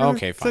mentioned that.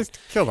 Okay, fine. Let's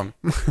kill them.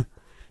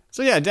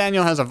 So yeah,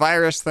 Daniel has a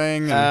virus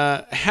thing.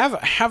 And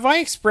have I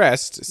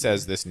expressed,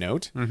 says this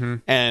note,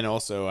 and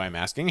also I'm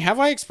asking, have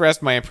I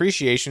expressed my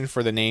appreciation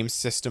for the name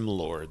System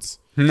Lords?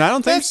 I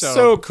don't think That's so.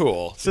 so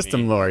cool. to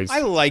System me. Lords. I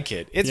like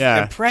it. It's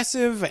Yeah.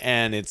 impressive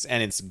and it's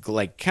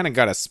like kind of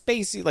got a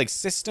spacey like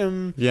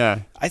system. Yeah.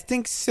 I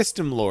think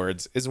System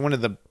Lords is one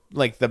of the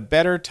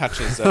better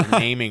touches of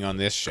naming on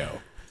this show.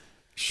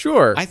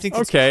 Sure. I think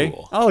it's okay.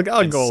 cool I'll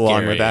and go along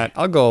scary. with that.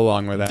 I'll go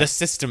along with that. The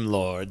System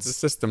Lords. The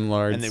System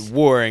Lords. And the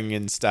warring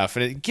and stuff,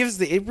 and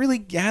it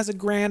really has a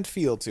grand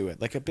feel to it,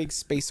 like a big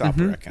space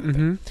opera kind of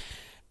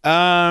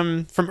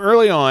thing. From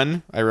early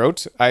on, I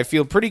wrote, I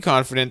feel pretty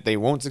confident they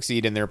won't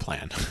succeed in their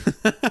plan.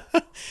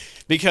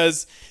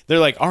 Because they're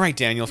like, all right,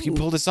 Daniel, if you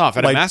pull this off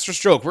at a master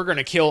stroke, we're going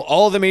to kill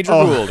all the Major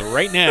Gould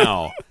right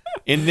now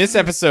in this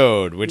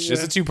episode, which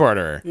is a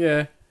 2-parter.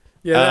 Yeah.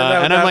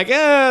 Yeah. And I'm like,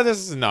 this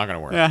is not going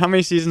to work. yeah, how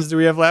many seasons do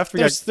we have left?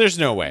 There's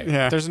no way.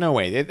 Yeah. There's no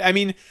way. I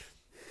mean,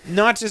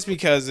 not just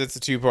because it's a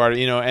 2-parter,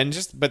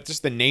 and but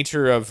just the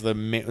nature of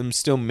the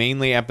still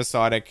mainly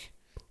episodic.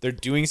 They're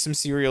doing some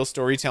serial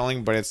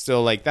storytelling, but it's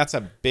still like that's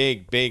a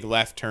big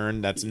left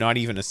turn. That's not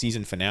even a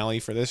season finale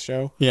for this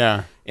show.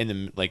 Yeah. In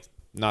the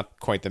not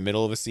quite the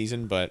middle of a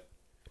season, but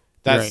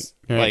that's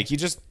Right. it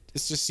just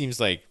seems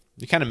like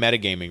you're kind of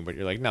metagaming, but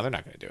you're like, no, they're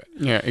not going to do it.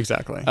 Yeah,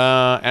 exactly.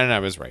 And I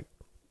was right.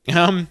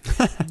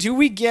 Do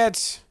we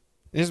get?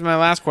 This is my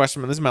last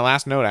question. This is my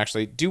last note,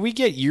 actually. Do we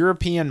get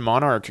European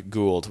monarch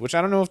Gould? Which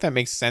I don't know if that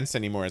makes sense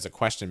anymore as a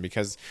question,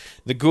 because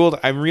the Gould,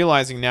 I'm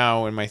realizing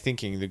now in my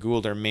thinking, the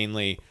Gould are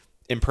mainly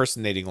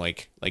impersonating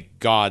like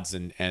gods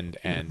and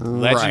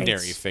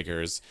legendary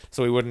figures.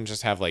 So we wouldn't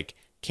just have like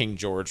King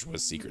George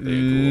was secretly a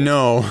Gould.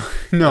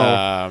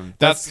 No.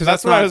 That's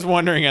what I was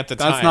wondering at the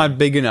time. That's not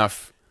big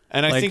enough.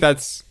 And I think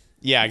that's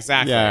yeah,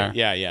 exactly.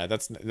 Yeah. Yeah.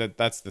 That's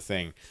the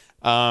thing.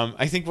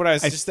 I think what I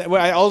was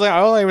all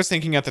I was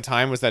thinking at the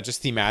time was that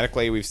just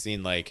thematically we've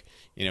seen like,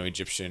 you know,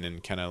 Egyptian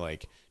and kind of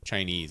like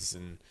Chinese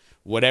and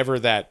whatever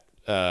that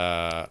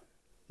the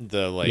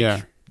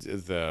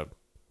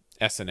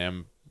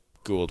S&M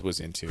Gould was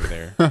into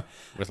there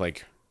with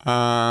like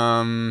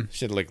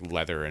she had like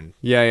leather and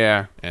and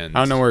I and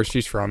don't know where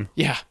she's from.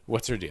 yeah,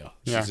 what's her deal?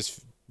 She's Yeah. just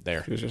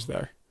there. She was just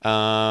there.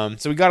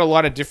 So we got a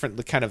lot of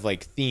different kind of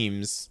like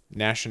themes,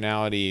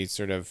 nationality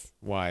sort of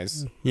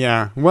wise.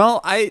 Yeah.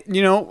 Well, I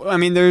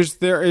mean, there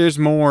is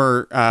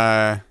more.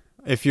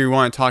 If you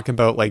want to talk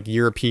about like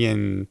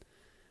European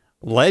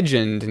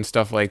legend and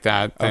stuff like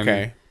that, then,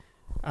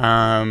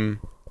 Okay.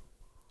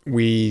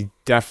 we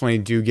definitely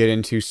do get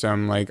into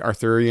some like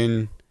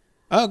Arthurian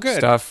Oh, good.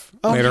 stuff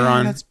later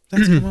on. That's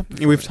come up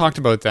before. We've talked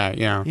about that.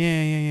 Yeah.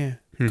 Yeah.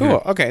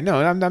 Cool. Okay.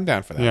 No, I'm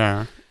down for that.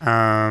 Yeah.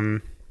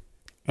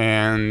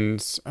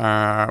 And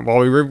well,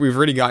 we've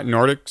already got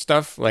Nordic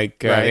stuff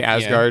like Right, the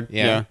Asgard.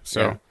 yeah, Yeah.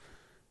 So yeah.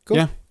 Cool.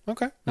 yeah.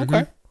 Okay.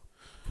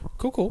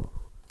 Cool.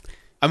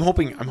 I'm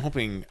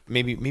hoping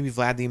maybe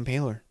Vlad the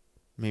Impaler.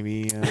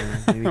 Maybe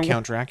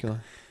Count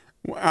Dracula.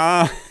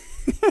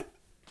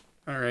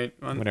 All right.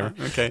 Whatever.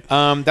 Okay.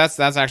 That's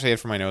actually it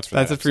for my notes for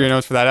That's that it for your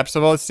notes for that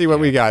episode. Well, let's see what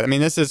we got. I mean,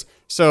 this is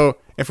so.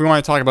 If we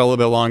want to talk about it a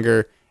little bit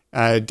longer,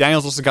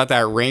 Daniel's also got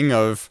that ring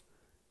of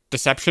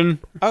deception.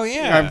 Oh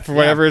yeah. For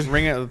whatever. +2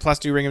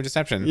 ring of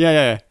deception.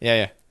 Yeah.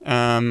 Yeah.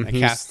 It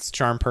He's- casts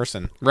charm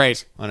person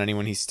Right. on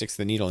anyone he sticks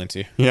the needle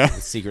into. Yeah.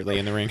 Secretly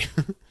in the ring.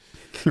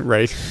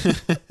 Right.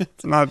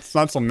 It's not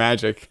so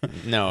magic.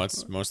 No,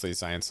 it's mostly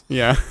science.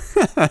 Yeah.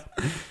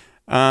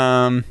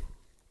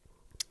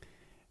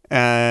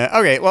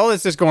 Okay. Well,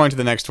 let's just go on to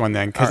the next one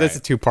then, because All it's a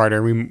right.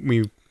 two-parter.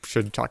 We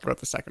should talk about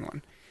the second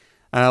one.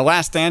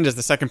 Last Stand is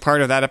the second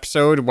part of that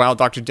episode. While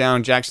Dr.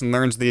 Down Jackson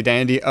learns the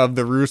identity of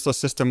the ruthless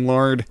system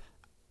lord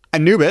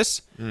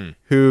Anubis,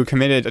 who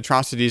committed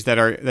atrocities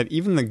that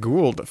even the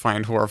Gould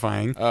find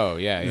horrifying. Oh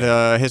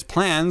yeah. His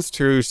plans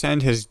to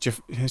send his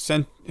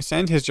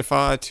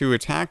Jaffa to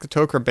attack the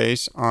Tok'ra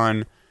base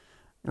on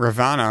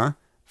Ravana,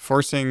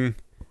 forcing.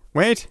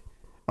 Wait,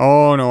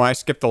 oh no, I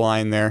skipped the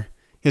line there.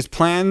 His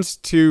plans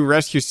to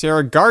rescue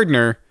Sarah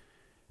Gardner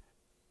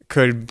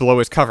could blow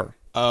his cover.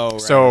 Oh,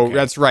 right, So okay.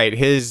 that's right.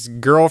 His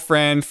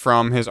girlfriend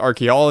from his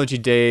archaeology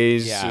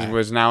days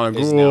was now a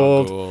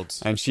Gould,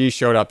 and she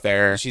showed up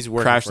there. She's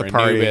working crashed for the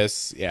party.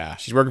 Anubis. Yeah.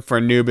 She's working for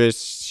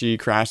Anubis. She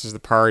crashes the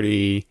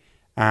party.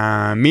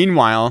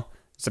 Meanwhile,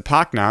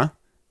 Zapakna,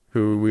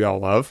 who we all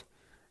love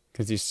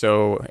because he's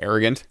so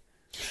arrogant,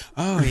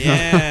 Oh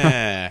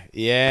yeah.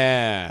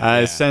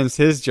 yeah. sends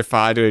his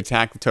Jaffa to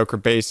attack the Tok'ra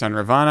base on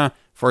Ravana,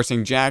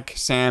 forcing Jack,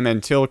 Sam,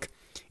 and Tilk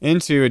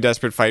into a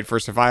desperate fight for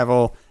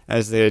survival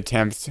as they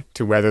attempt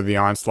to weather the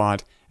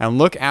onslaught and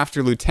look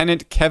after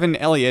Lieutenant Kevin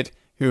Elliott,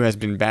 who has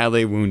been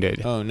badly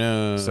wounded. Oh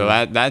no. So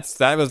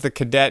that was the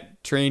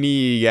cadet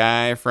trainee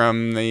guy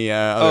from the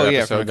other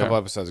episode from a couple there.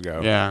 episodes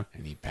ago. Yeah.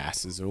 And he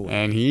passes away.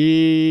 And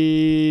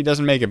he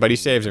doesn't make it, but he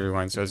saves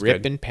everyone, so it's good.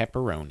 Ripping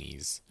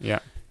pepperonis. Yeah.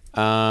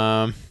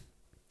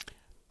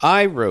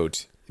 I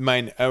wrote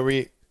my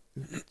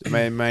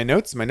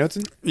notes. My notes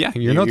in. Yeah,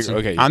 your notes.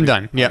 Okay, I'm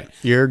done. Yeah, right.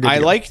 you're good. I to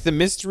go. liked the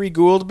mystery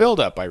Gould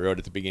build-up I wrote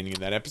at the beginning of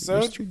that episode.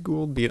 Mystery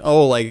Gould beat.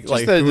 Oh, like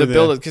Just the who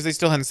build-up, because they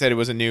still hadn't said it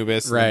was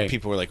Anubis. And Right.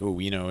 people were like, oh,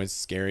 it's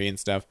scary and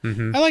stuff.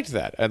 Mm-hmm. I liked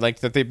that. I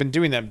liked that they've been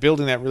doing that,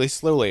 building that really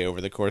slowly over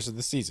the course of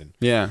the season.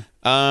 Yeah.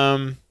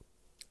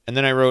 And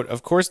then I wrote,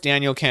 of course,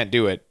 Daniel can't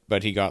do it,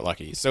 but he got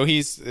lucky. So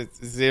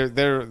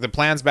the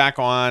plan's back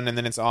on, and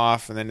then it's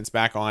off, and then it's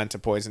back on to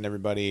poison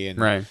everybody. And,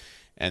 Right.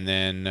 And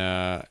then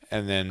I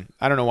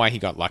don't know why he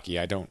got lucky.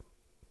 I don't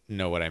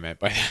know what I meant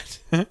by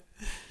that.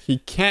 He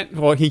can't.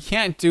 Well, he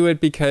can't do it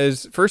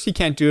because first he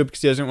can't do it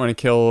because he doesn't want to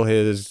kill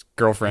his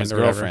girlfriend. His or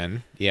whatever.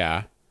 girlfriend,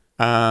 yeah.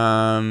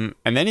 And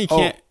then he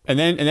can't. And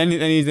then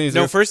he's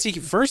No, first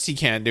he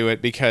can't do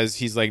it because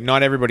he's like,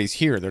 not everybody's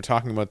here. They're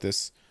talking about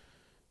this.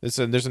 There's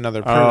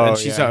another person, Oh, and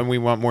she's yeah. and we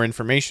want more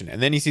information.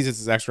 And then he sees it's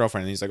his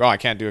ex-girlfriend, and he's like, oh, I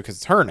can't do it because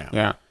it's her now.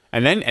 Yeah.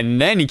 And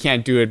then he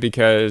can't do it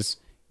because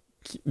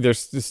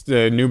there's the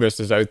Anubis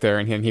is out there,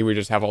 and he would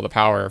just have all the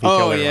power if he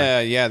killed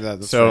everyone. yeah.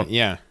 That's So- right.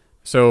 Yeah.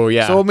 So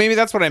yeah. So maybe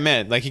that's what I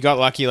meant. Like he got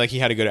lucky, like he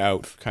had a good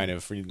out, kind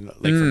of, for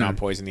not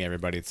poisoning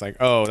everybody. It's like,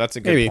 oh, that's a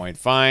good Maybe. point.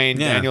 Fine,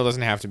 Yeah. Daniel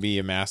doesn't have to be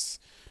a mass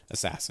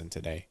assassin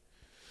today.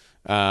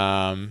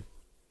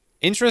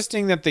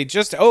 Interesting that they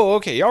just. Oh,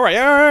 okay, all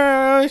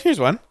right. Here's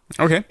one.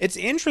 Okay. It's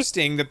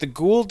interesting that the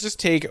Gould just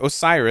take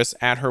Osiris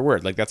at her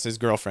word. Like that's his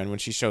girlfriend when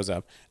she shows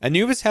up.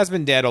 Anubis has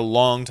been dead a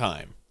long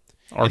time.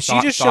 Or And she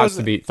thought, just thought shows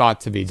to be thought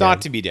to be thought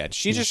dead. to be dead.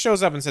 She just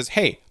shows up and says,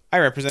 "Hey, I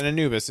represent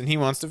Anubis and he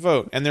wants to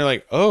vote. And they're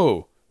like,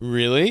 oh,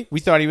 really? We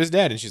thought he was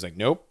dead. And she's like,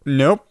 nope.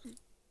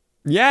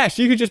 Yeah,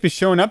 she could just be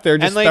showing up there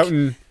just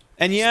spouting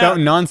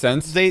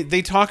nonsense.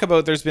 They talk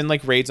about there's been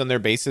like raids on their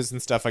bases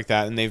and stuff like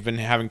that, and they've been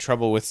having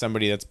trouble with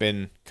somebody that's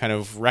been kind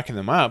of wrecking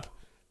them up.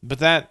 But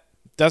that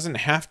doesn't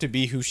have to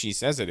be who she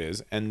says it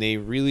is, and they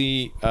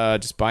really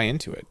just buy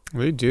into it.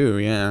 We do,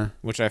 yeah.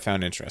 Which I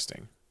found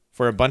interesting.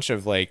 For a bunch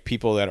of like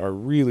people that are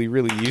really,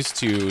 really used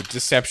to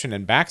deception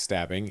and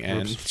backstabbing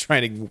and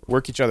trying to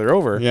work each other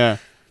over. Yeah.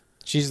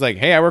 She's like,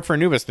 hey, I work for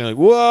Anubis. And they're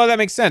like, whoa, that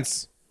makes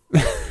sense.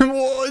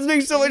 Whoa, it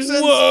makes so much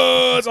sense.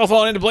 Whoa, it's all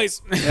falling into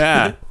place.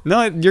 Yeah.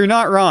 No, you're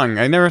not wrong.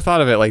 I never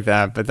thought of it like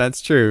that, but that's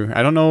true.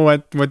 I don't know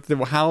why,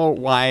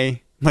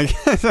 like,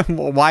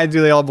 why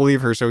do they all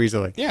believe her so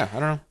easily? Yeah, I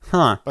don't know.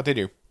 Huh. But they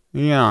do.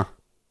 Yeah.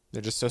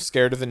 They're just so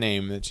scared of the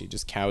name that she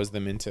just cows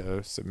them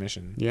into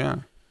submission. Yeah.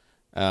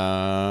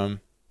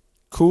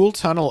 Cool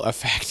tunnel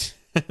effect.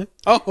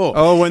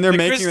 When they're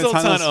making the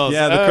tunnels.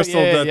 Yeah, the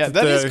crystal. Yeah,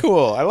 that is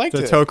cool. I liked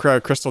it. The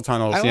Tok'ra crystal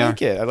tunnels. I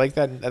like it. I like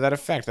that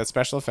effect. That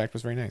special effect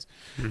was very nice.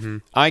 Mm-hmm.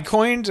 I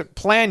coined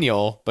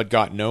Planiel, but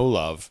got no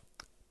love.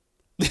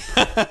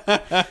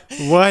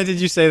 Why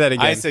did you say that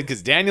again? I said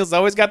because Daniel's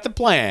always got the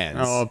plans.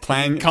 Oh,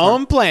 call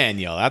him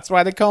Planiel. That's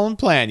why they call him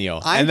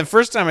Planiel. And the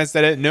first time I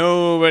said it,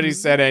 nobody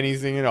said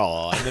anything at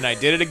all. And then I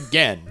did it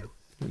again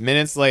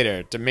minutes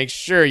later to make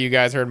sure you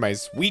guys heard my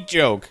sweet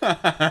joke.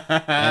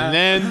 And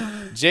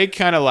then Jake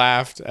kind of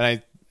laughed,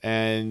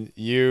 and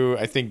you,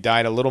 I think,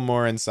 died a little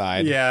more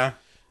inside. Yeah,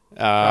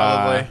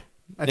 probably.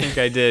 I think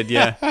I did.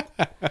 Yeah,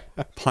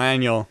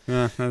 Planiel.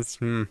 Yeah, that's.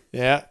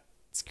 Yeah,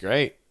 it's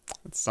great.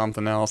 It's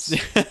something else.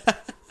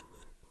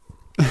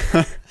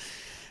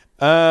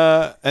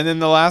 And then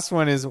the last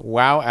one is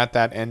wow at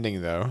that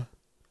ending though.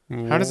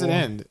 How does it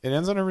end? It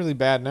ends on a really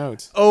bad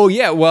note. Oh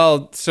yeah,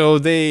 well, so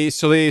there's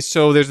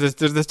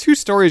the two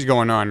stories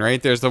going on, right?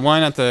 There's the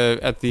one at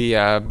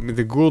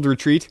the Gould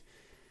retreat,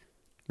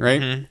 right?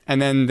 Mm-hmm.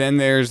 And then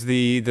there's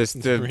the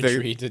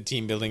retreat, the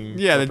team building,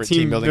 the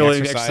team building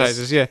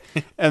exercises, yeah.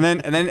 and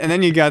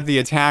then you got the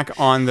attack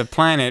on the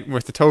planet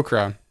with the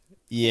Tok'ra.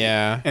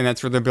 Yeah. And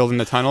that's where they're building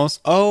the tunnels.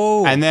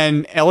 Oh. And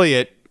then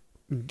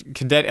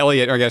Cadet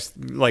Elliot, or I guess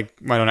like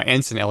I don't know,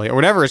 Ensign Elliot or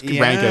whatever his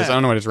rank is. I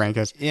don't know what his rank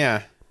is.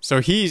 Yeah. So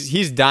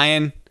he's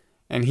dying,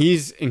 and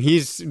he's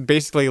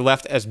basically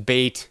left as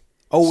bait.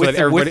 Oh,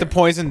 so with the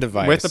poison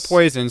device. With the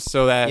poison,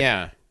 so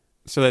that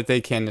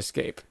they can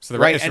escape.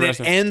 So it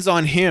ends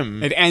on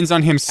him. It ends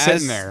on him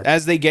sitting there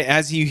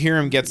as you hear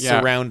him get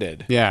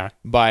surrounded. Yeah.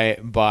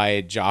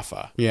 By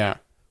Jaffa. Yeah.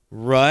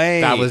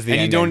 Right. That was the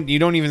ending. And you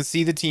don't even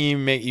see the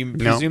team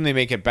presume they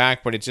make it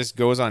back, but it just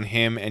goes on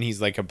him, and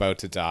he's like about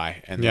to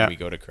die, and then we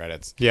go to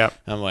credits. Yeah.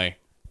 I'm like,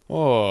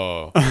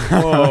 whoa.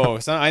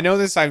 So I know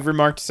this. I've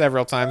remarked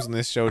several times on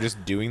this show,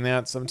 just doing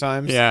that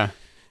sometimes. Yeah.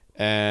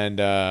 And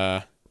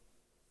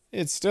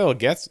it still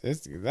gets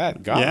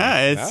that got me.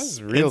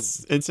 It's real.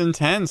 It's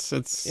intense.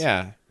 It's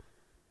yeah.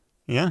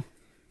 They're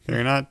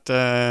not.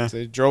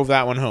 They drove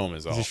that one home,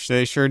 is all.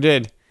 They sure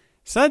did.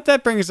 So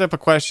that brings up a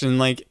question.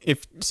 Like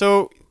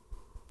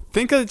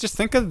think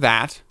of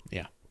that.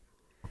 Yeah.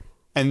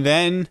 And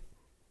then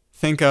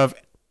think of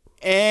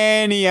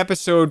any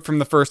episode from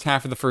the first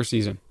half of the first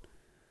season.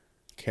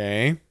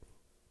 Okay.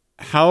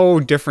 How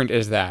different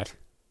is that?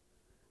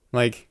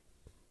 Like,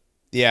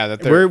 yeah,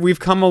 we've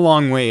come a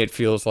long way. It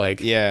feels like.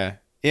 Yeah.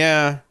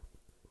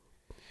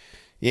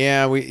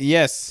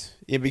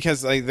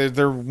 Because like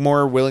they're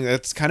more willing.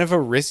 It's kind of a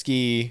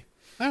risky.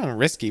 I don't know,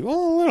 risky. Well,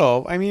 a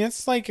little. I mean,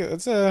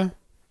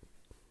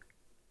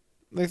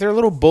 they're a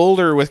little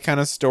bolder with kind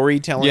of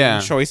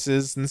storytelling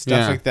choices and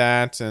stuff like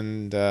that.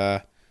 And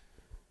I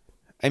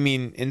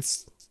mean,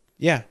 it's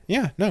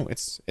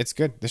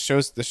good. The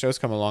show's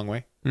come a long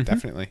way,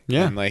 definitely.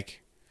 Yeah, and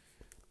like,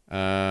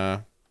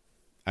 I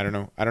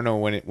don't know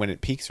when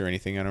it peaks or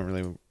anything. I don't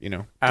really,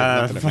 not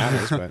that it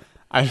matters, but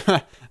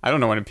I don't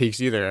know when it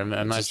peaks either. I'm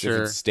not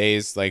sure. If it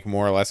stays like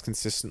more or less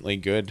consistently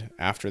good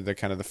after the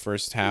kind of the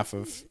first half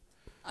of.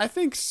 I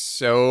think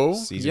so.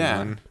 Season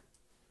 1.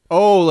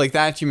 Oh, like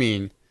that you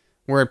mean?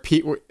 Where it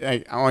peak?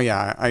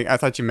 I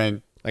thought you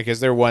meant like, is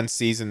there one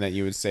season that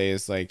you would say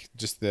is like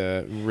just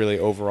the really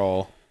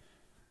overall,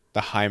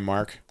 the high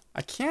mark?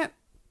 I can't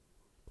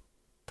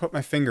put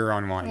my finger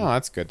on one. Oh,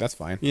 that's good. That's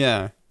fine.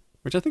 Yeah,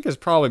 which I think is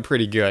probably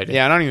pretty good.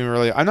 Yeah,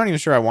 I'm not even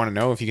sure I want to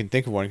know if you can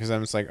think of one, because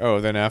I'm just like, oh,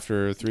 then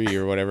after 3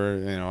 or whatever,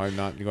 I'm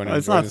not going to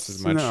enjoy this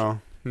as much.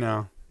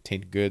 No.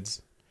 Tainted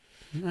goods.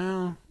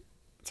 No,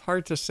 it's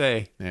hard to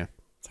say. Yeah.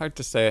 It's hard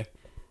to say.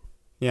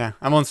 Yeah,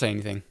 I won't say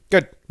anything.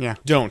 Good. Yeah.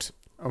 Don't.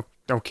 Oh,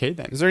 okay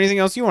then. Is there anything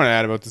else you want to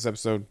add about this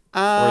episode?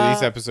 Or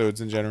these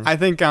episodes in general? I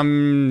think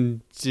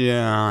I'm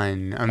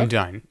done. I'm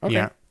done.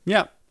 Okay.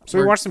 Yeah. So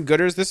we watched some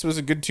gooders. This was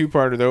a good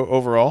two-parter, though,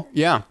 overall.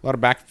 Yeah. A lot of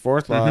back and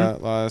forth, a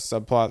lot of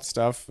subplot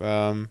stuff.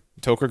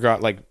 Tok'ra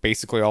got, like,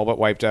 basically all but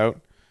wiped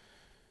out.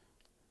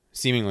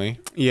 Seemingly.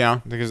 Yeah.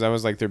 Because that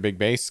was, like, their big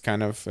base,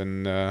 kind of,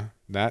 and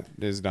that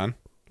is done.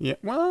 Yeah,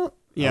 well,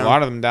 yeah. A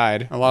lot of them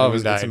died. A lot of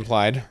them died. It's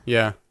implied.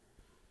 Yeah.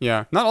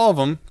 Yeah, not all of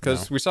them,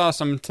 because we saw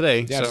some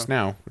today. Yeah, so. just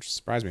now, which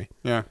surprised me.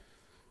 Yeah.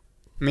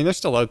 I mean, they're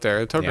still out there.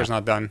 The Toker's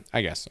not done.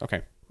 I guess.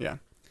 Okay. Yeah.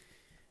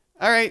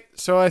 All right,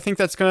 so I think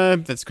that's gonna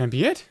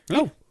be it.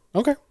 Oh,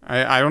 okay.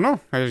 I don't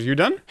know. Are you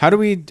done? How do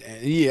we?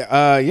 Yeah.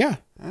 I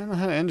don't know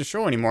how to end the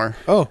show anymore.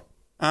 Oh.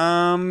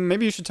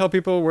 Maybe you should tell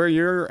people where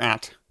you're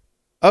at.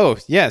 Oh,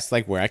 yes,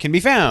 like where I can be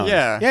found.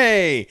 Yeah.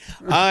 Yay.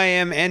 I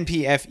am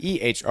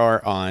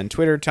NPFEHR on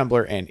Twitter,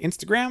 Tumblr, and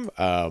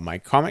Instagram. My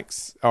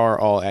comics are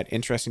all at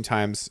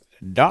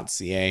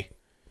interestingtimes.ca.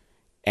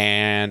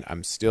 And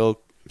I'm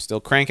still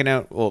cranking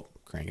out. Well,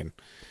 cranking.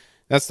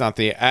 That's not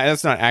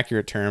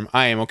accurate term.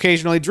 I am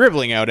occasionally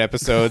dribbling out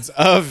episodes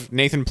of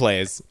Nathan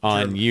Plays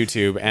on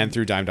YouTube and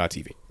through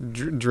Dime.tv.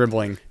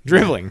 Dribbling.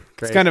 Dribbling.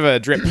 Great. It's kind of a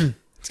drip.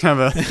 It's kind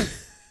of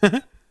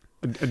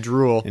a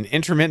drool. An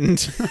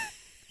intermittent...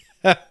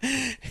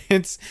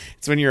 it's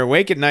when you're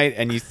awake at night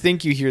and you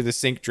think you hear the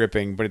sink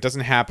dripping, but it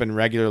doesn't happen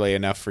regularly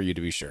enough for you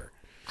to be sure.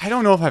 I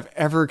don't know if I've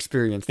ever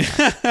experienced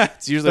that.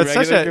 It's usually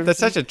that's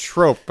such a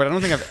trope, but I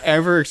don't think I've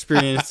ever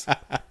experienced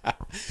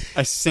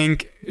a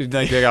sink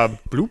like a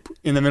bloop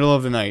in the middle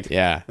of the night.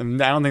 Yeah, I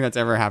don't think that's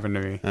ever happened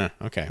to me.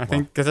 Okay, I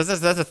think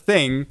because that's a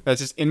thing that's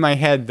just in my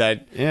head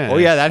that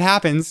that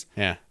happens.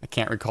 Yeah, I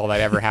can't recall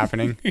that ever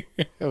happening.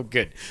 Oh,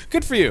 good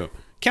for you.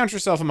 Count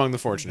yourself among the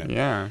fortunate.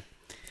 Yeah.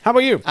 How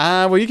about you?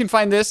 Well, you can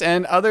find this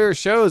and other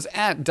shows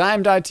at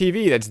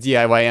dime.tv. That's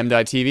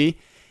DIYM.tv.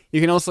 You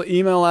can also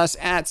email us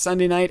at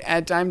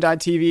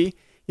sundaynight@dime.tv.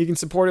 You can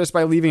support us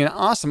by leaving an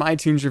awesome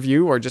iTunes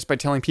review or just by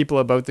telling people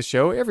about the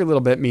show. Every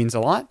little bit means a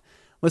lot.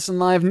 Listen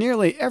live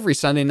nearly every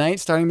Sunday night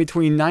starting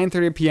between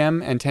 9:30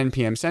 p.m. and 10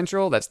 p.m.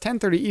 Central. That's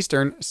 10:30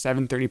 Eastern,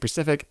 7:30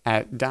 Pacific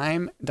at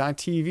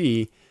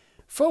dime.tv/live.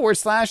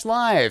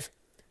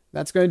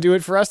 That's going to do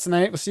it for us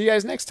tonight. We'll see you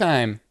guys next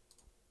time.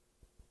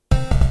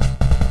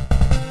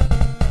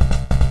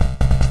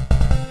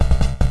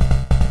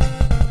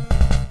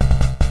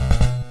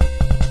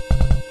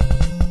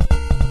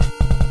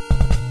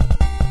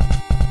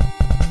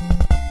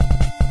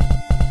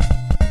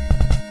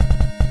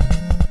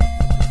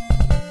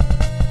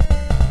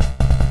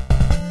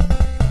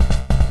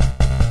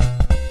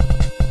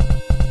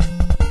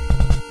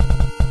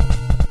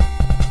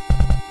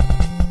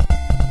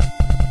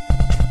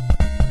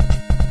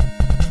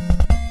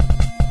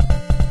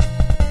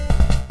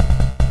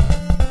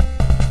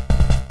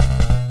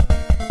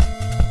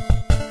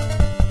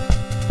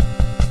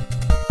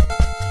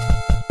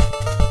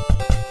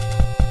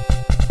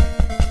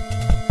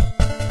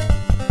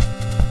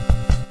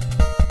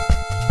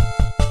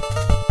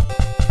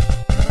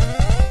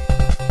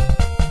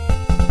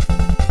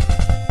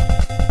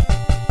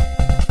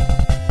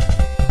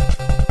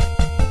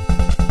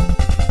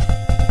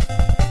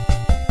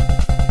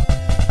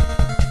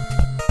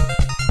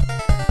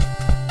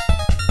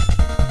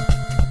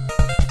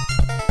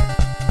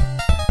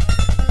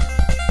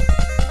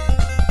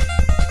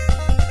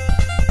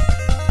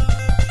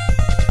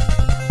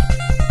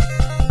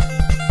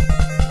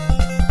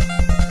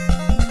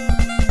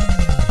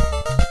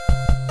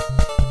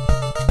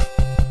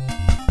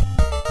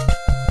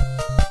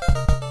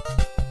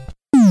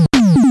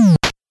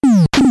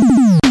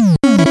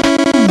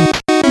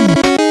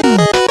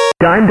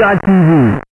 Dime.tv